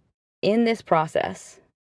 So in this process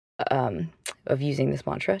of using this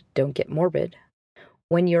mantra, don't get morbid,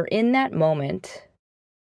 when you're in that moment,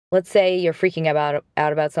 let's say you're freaking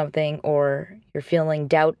out about something or you're feeling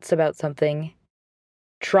doubts about something,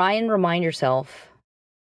 try and remind yourself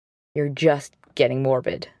you're just getting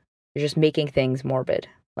morbid. You're just making things morbid.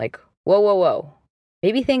 Like, whoa.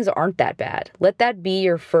 Maybe things aren't that bad. Let that be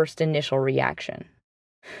your first initial reaction.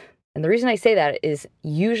 And the reason I say that is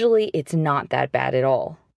usually it's not that bad at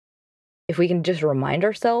all. If we can just remind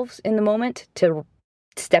ourselves in the moment to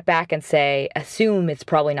step back and assume it's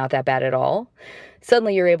probably not that bad at all,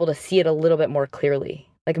 suddenly you're able to see it a little bit more clearly.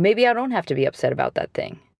 Like maybe I don't have to be upset about that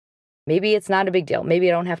thing. Maybe it's not a big deal. Maybe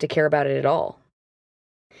I don't have to care about it at all.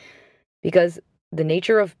 Because the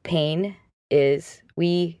nature of pain is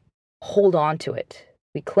we hold on to it.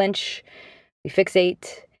 We clench, we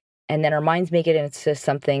fixate, and then our minds make it into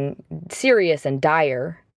something serious and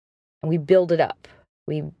dire, and we build it up.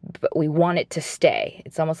 We want it to stay.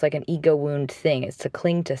 It's almost like an ego wound thing. It's to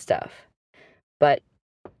cling to stuff. But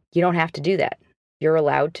you don't have to do that. You're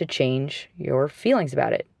allowed to change your feelings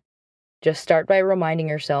about it. Just start by reminding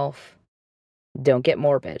yourself, don't get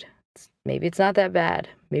morbid. Maybe it's not that bad.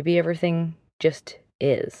 Maybe everything just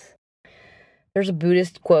is. There's a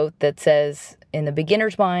Buddhist quote that says, in the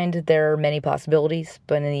beginner's mind, there are many possibilities,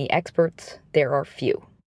 but in the expert's, there are few.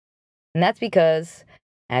 And that's because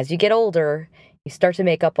as you get older, you start to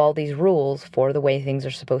make up all these rules for the way things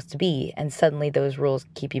are supposed to be, and suddenly those rules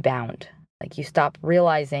keep you bound. Like you stop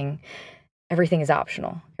realizing everything is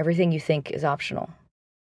optional. Everything you think is optional.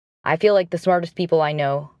 I feel like the smartest people I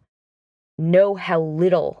know how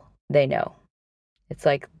little they know. It's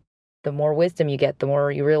like the more wisdom you get, the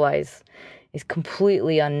more you realize is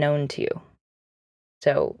completely unknown to you.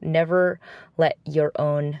 So never let your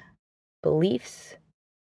own beliefs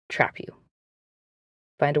trap you.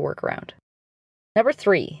 Find a workaround. Number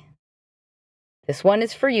 3. This one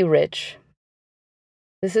is for you, Rich.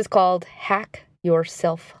 This is called Hack Your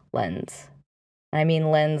Self Lens. I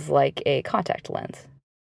mean lens like a contact lens.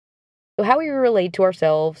 So how we relate to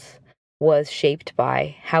ourselves was shaped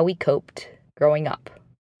by how we coped growing up,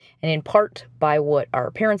 and in part by what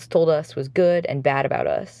our parents told us was good and bad about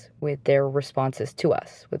us, with their responses to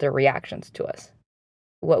us, with their reactions to us.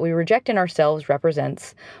 What we reject in ourselves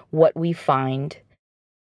represents what we find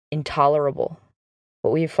intolerable,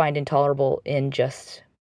 what we find intolerable in just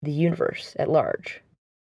the universe at large.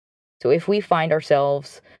 So if we find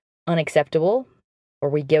ourselves unacceptable, or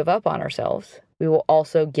we give up on ourselves, we will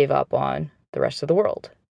also give up on the rest of the world.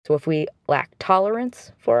 So if we lack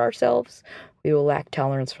tolerance for ourselves, we will lack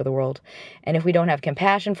tolerance for the world. And if we don't have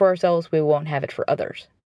compassion for ourselves, we won't have it for others.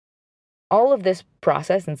 All of this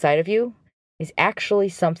process inside of you is actually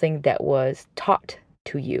something that was taught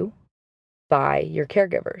to you by your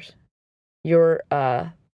caregivers. Your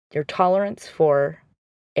tolerance for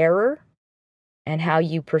error and how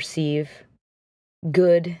you perceive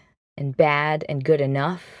good and bad and good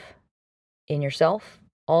enough in yourself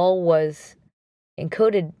all was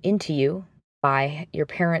encoded into you by your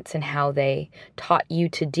parents and how they taught you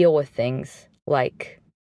to deal with things like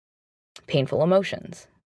painful emotions.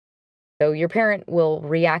 So your parent will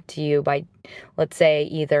react to you by, let's say,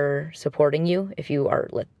 either supporting you if you are,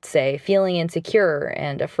 let's say, feeling insecure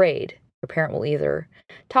and afraid. Your parent will either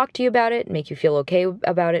talk to you about it, make you feel okay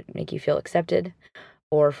about it, make you feel accepted.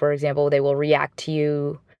 Or, for example, they will react to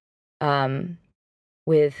you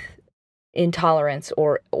with intolerance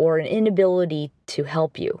or an inability to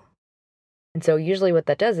help you. And so usually what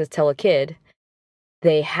that does is tell a kid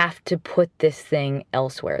they have to put this thing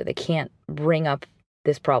elsewhere. They can't bring up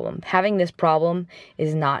this problem. Having this problem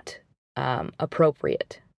is not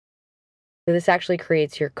appropriate. So this actually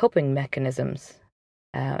creates your coping mechanisms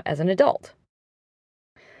as an adult.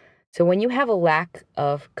 So when you have a lack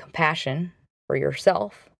of compassion for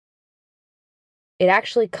yourself, it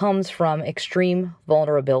actually comes from extreme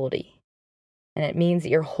vulnerability. And it means that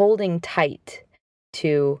you're holding tight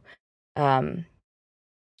to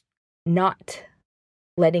not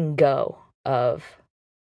letting go of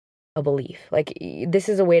a belief. Like, this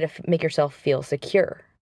is a way to make yourself feel secure.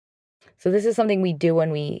 So this is something we do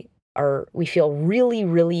when we feel really,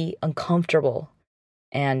 really uncomfortable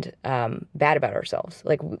and bad about ourselves.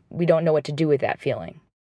 Like, we don't know what to do with that feeling.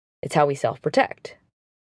 It's how we self-protect.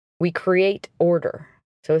 We create order.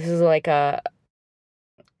 So this is like an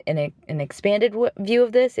expanded view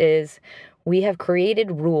of this is we have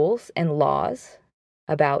created rules and laws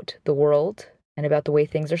about the world and about the way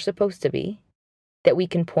things are supposed to be that we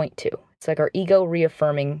can point to. It's like our ego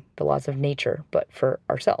reaffirming the laws of nature, but for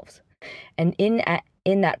ourselves. And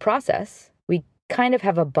in that process, we kind of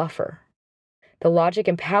have a buffer. The logic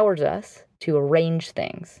empowers us to arrange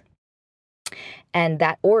things. And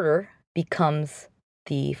that order becomes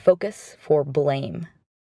the focus for blame.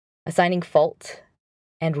 Assigning fault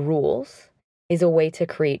and rules is a way to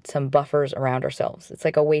create some buffers around ourselves. It's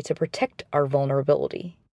like a way to protect our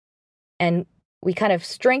vulnerability. And we kind of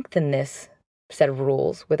strengthen this set of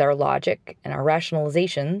rules with our logic and our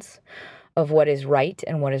rationalizations of what is right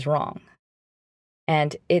and what is wrong.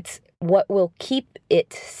 And it's what will keep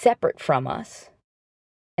it separate from us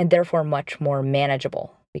and therefore much more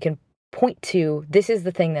manageable. We can point to, this is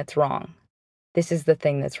the thing that's wrong. This is the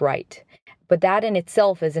thing that's right. But that in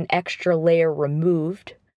itself is an extra layer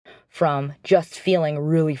removed from just feeling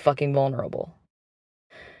really fucking vulnerable.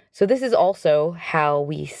 So this is also how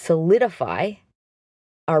we solidify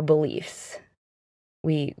our beliefs.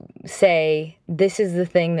 We say, this is the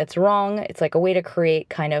thing that's wrong. It's like a way to create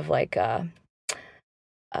kind of like a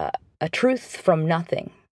truth from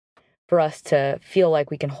nothing for us to feel like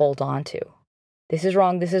we can hold on to. This is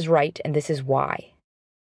wrong, this is right, and this is why.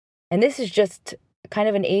 And this is just kind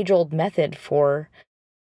of an age-old method for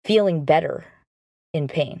feeling better in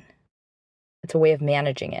pain. It's a way of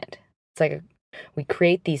managing it. It's like we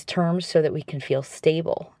create these terms so that we can feel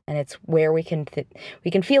stable, and it's where we can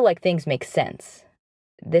feel like things make sense.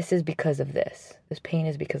 This is because of this. This pain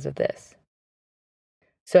is because of this.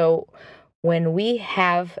 So when we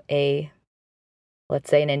have let's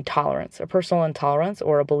say an intolerance, a personal intolerance,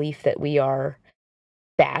 or a belief that we are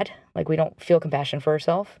bad, like we don't feel compassion for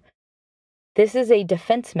ourselves, this is a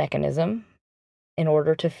defense mechanism in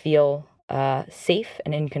order to feel safe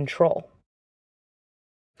and in control.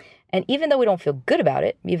 And even though we don't feel good about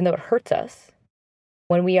it, even though it hurts us,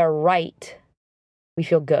 when we are right, we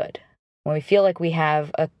feel good. When we feel like we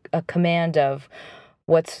have a command of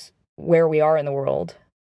where we are in the world,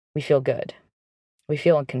 we feel good. We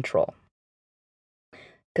feel in control.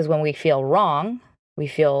 Because when we feel wrong, we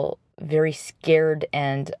feel very scared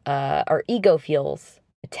and our ego feels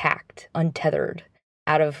attacked, untethered,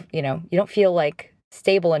 out of, you don't feel like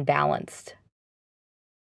stable and balanced.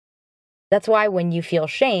 That's why when you feel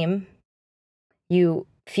shame, you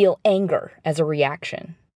feel anger as a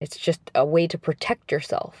reaction. It's just a way to protect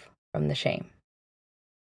yourself from the shame.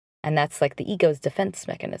 And that's like the ego's defense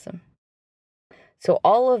mechanism. So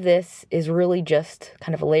all of this is really just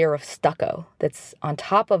kind of a layer of stucco that's on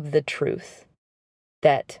top of the truth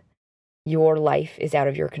that your life is out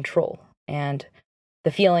of your control. And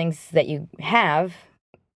the feelings that you have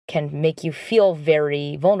can make you feel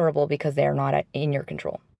very vulnerable because they are not in your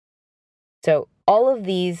control. So all of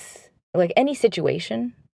these, like any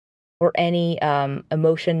situation or any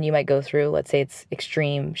emotion you might go through, let's say it's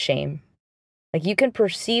extreme shame, like you can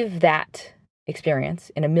perceive that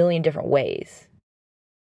experience in a million different ways.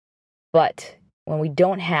 But when we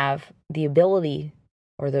don't have the ability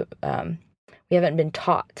or we haven't been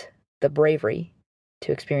taught the bravery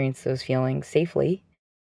to experience those feelings safely,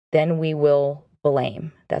 then we will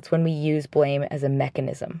blame. That's when we use blame as a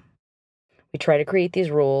mechanism. We try to create these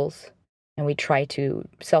rules and we try to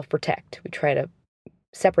self-protect. We try to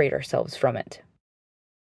separate ourselves from it.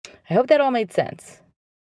 I hope that all made sense.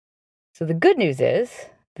 So the good news is,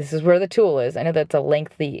 this is where the tool is. I know that's a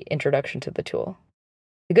lengthy introduction to the tool.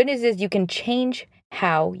 The good news is you can change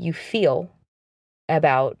how you feel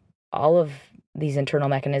about all of these internal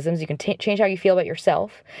mechanisms. You can change how you feel about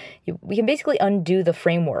yourself. We can basically undo the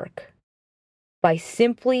framework by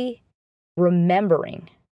simply remembering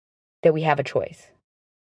that we have a choice.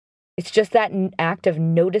 It's just that act of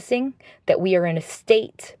noticing that we are in a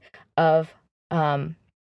state of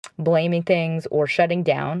blaming things or shutting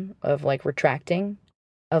down, of like retracting,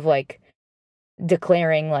 of like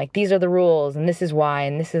declaring like these are the rules and this is why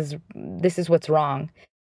and this is what's wrong.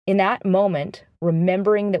 In that moment,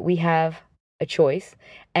 remembering that we have a choice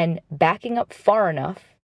and backing up far enough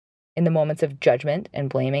in the moments of judgment and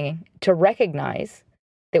blaming to recognize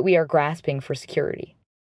that we are grasping for security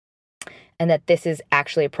and that this is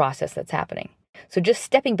actually a process that's happening. So just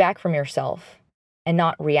stepping back from yourself and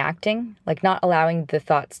not reacting, like not allowing the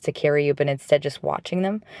thoughts to carry you, but instead just watching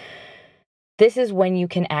them. This is when you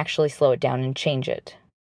can actually slow it down and change it.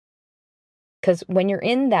 Because when you're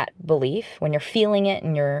in that belief, when you're feeling it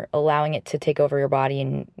and you're allowing it to take over your body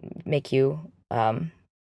and make you a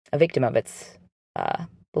victim of its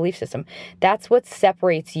belief system, that's what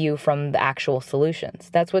separates you from the actual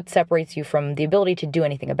solutions. That's what separates you from the ability to do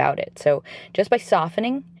anything about it. So just by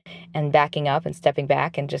softening and backing up and stepping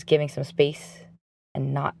back and just giving some space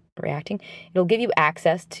and not reacting, it'll give you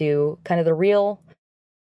access to kind of the real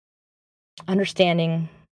understanding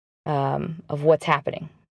of what's happening.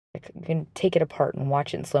 Like you can take it apart and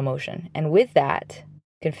watch it in slow motion. And with that,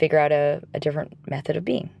 you can figure out a different method of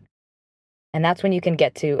being. And that's when you can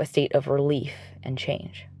get to a state of relief and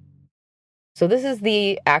change. So this is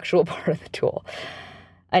the actual part of the tool.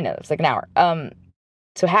 I know, it's like an hour.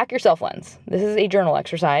 So hack your self-lens. This is a journal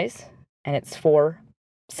exercise, and it's for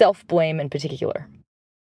self-blame in particular.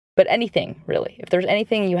 But anything, really. If there's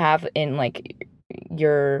anything you have in like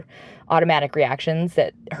your automatic reactions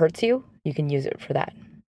that hurts you, you can use it for that.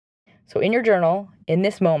 So in your journal, in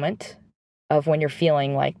this moment of when you're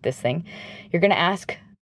feeling like this thing, you're going to ask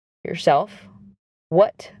yourself,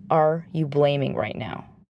 what are you blaming right now?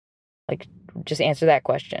 Like, just answer that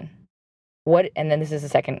question. And then this is the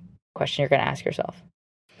second question you're going to ask yourself.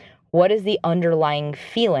 What is the underlying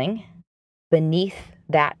feeling beneath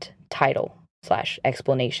that title /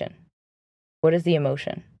 explanation? What is the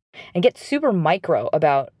emotion? And get super micro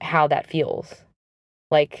about how that feels.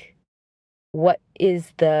 Like, what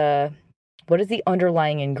is the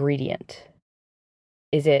underlying ingredient?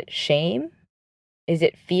 Is it shame? Is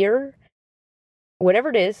it fear? Whatever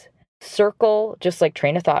it is, circle, just like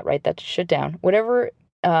train of thought, write that shit down. Whatever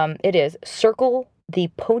it is, circle the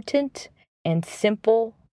potent and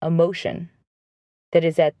simple emotion that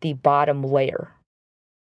is at the bottom layer.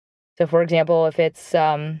 So for example, if it's,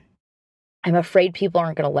 I'm afraid people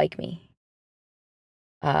aren't going to like me.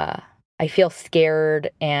 I feel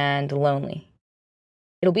scared and lonely.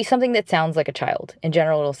 It'll be something that sounds like a child. In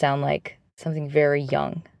general, it'll sound like something very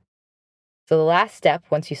young. So the last step,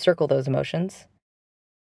 once you circle those emotions,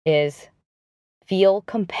 is feel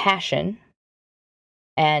compassion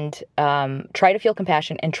and try to feel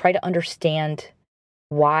compassion and try to understand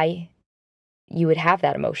why you would have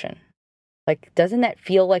that emotion. Like, doesn't that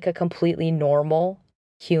feel like a completely normal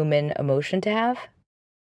human emotion to have?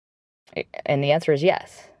 And the answer is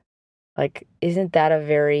yes. Like, isn't that a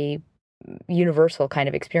very universal kind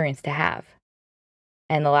of experience to have?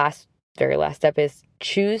 And the very last step is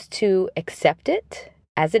choose to accept it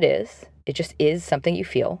as it is. It just is something you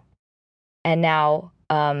feel. And now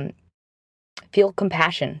feel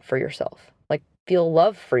compassion for yourself. Like, feel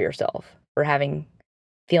love for yourself for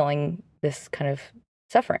feeling this kind of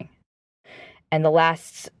suffering. And the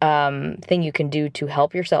last thing you can do to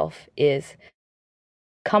help yourself is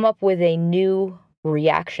come up with a new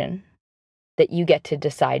reaction that you get to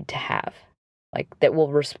decide to have, like that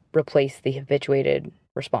will replace the habituated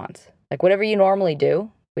response. Like whatever you normally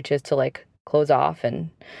do, which is to like close off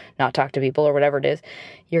and not talk to people or whatever it is,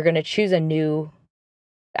 you're going to choose a new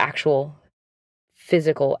actual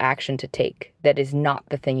physical action to take that is not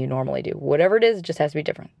the thing you normally do. Whatever it is, it just has to be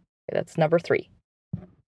different. Okay, that's number 3.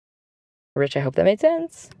 Rich, I hope that made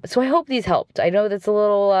sense. So I hope these helped. I know that's a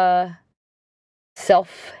little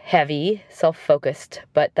self-heavy, self-focused,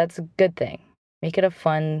 but that's a good thing. Make it a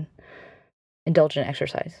fun, indulgent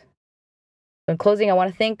exercise. So in closing, I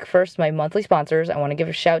want to thank first my monthly sponsors. I want to give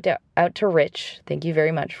a shout out to Rich. Thank you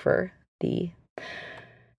very much for the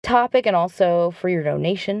topic and also for your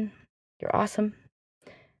donation. You're awesome.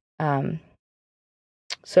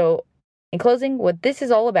 So in closing, what this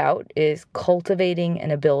is all about is cultivating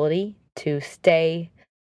an ability to stay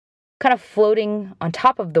kind of floating on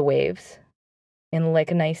top of the waves in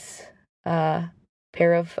like a nice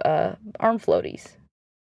pair of arm floaties.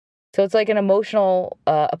 So it's like an emotional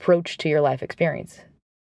approach to your life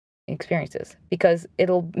experiences, because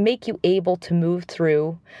it'll make you able to move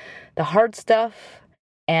through the hard stuff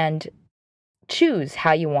and choose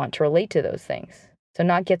how you want to relate to those things. So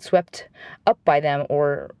not get swept up by them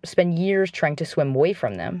or spend years trying to swim away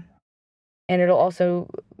from them. And it'll also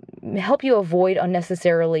help you avoid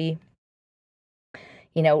unnecessarily,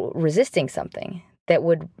 resisting something that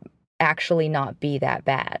would actually not be that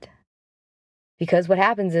bad. Because what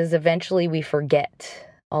happens is eventually we forget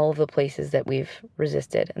all of the places that we've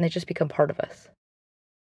resisted, and they just become part of us.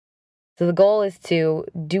 So the goal is to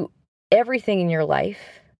do everything in your life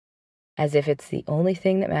as if it's the only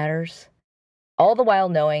thing that matters, all the while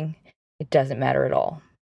knowing it doesn't matter at all.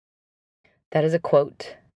 That is a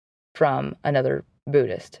quote from another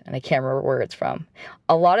Buddhist, and I can't remember where it's from.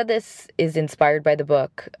 A lot of this is inspired by the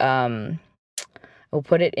book. We'll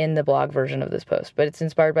put it in the blog version of this post, but it's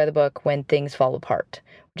inspired by the book When Things Fall Apart,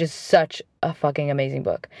 which is such a fucking amazing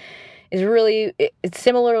book. It's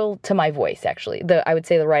similar to my voice, actually. I would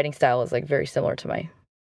say the writing style is like very similar to my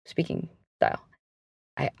speaking style,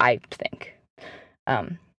 I think.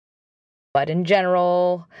 But in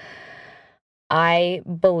general, I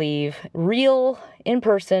believe real,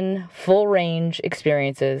 in-person, full-range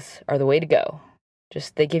experiences are the way to go.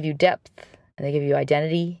 They give you depth, and they give you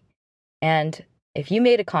identity, and if you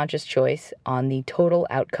made a conscious choice on the total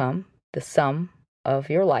outcome, the sum of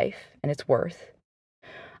your life and its worth,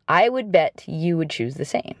 I would bet you would choose the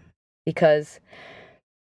same. Because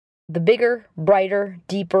the bigger, brighter,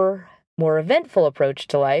 deeper, more eventful approach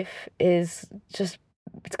to life it's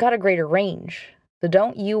got a greater range. So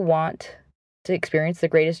don't you want to experience the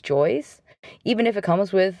greatest joys, even if it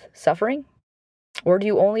comes with suffering? Or do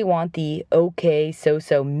you only want the okay,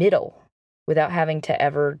 so-so middle, without having to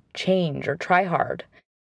ever change or try hard?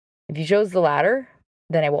 If you chose the latter,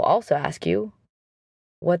 then I will also ask you,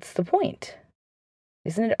 what's the point?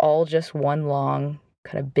 Isn't it all just one long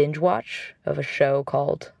kind of binge watch of a show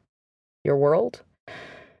called Your World?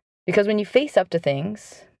 Because when you face up to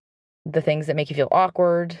things, the things that make you feel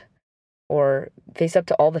awkward, or face up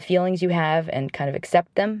to all the feelings you have and kind of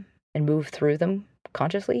accept them and move through them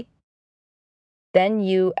consciously, then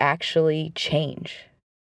you actually change.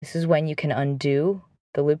 This is when you can undo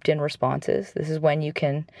the looped-in responses. This is when you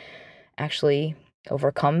can actually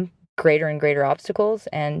overcome greater and greater obstacles.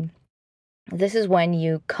 And this is when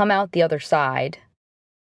you come out the other side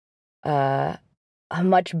a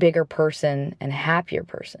much bigger person and happier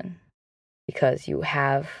person, because you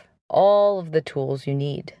have all of the tools you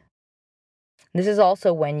need. This is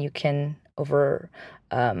also when you can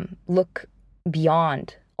look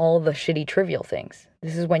beyond all the shitty, trivial things.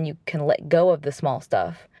 This is when you can let go of the small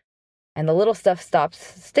stuff, and the little stuff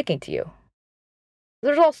stops sticking to you.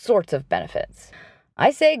 There's all sorts of benefits.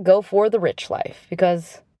 I say go for the rich life,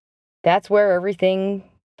 because that's where everything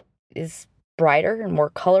is brighter and more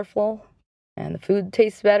colorful, and the food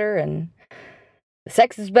tastes better, and the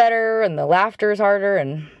sex is better, and the laughter is harder,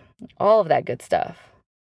 and all of that good stuff.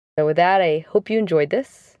 So with that, I hope you enjoyed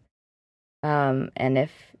this. And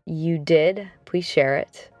if you did, please share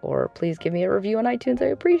it, or please give me a review on iTunes. I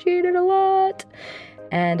appreciate it a lot.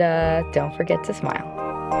 And don't forget to smile.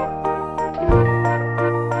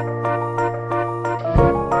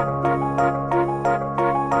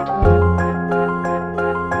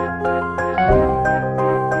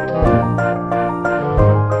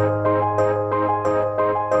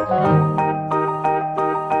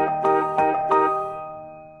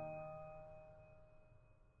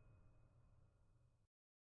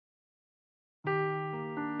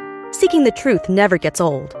 Seeking the truth never gets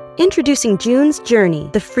old. Introducing June's Journey,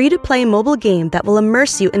 the free-to-play mobile game that will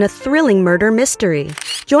immerse you in a thrilling murder mystery.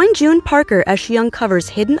 Join June Parker as she uncovers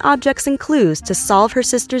hidden objects and clues to solve her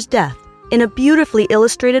sister's death in a beautifully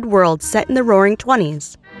illustrated world set in the Roaring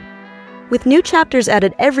 '20s. With new chapters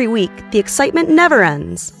added every week, the excitement never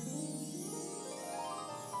ends.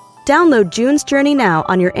 Download June's Journey now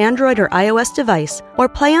on your Android or iOS device, or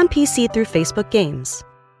play on PC through Facebook Games.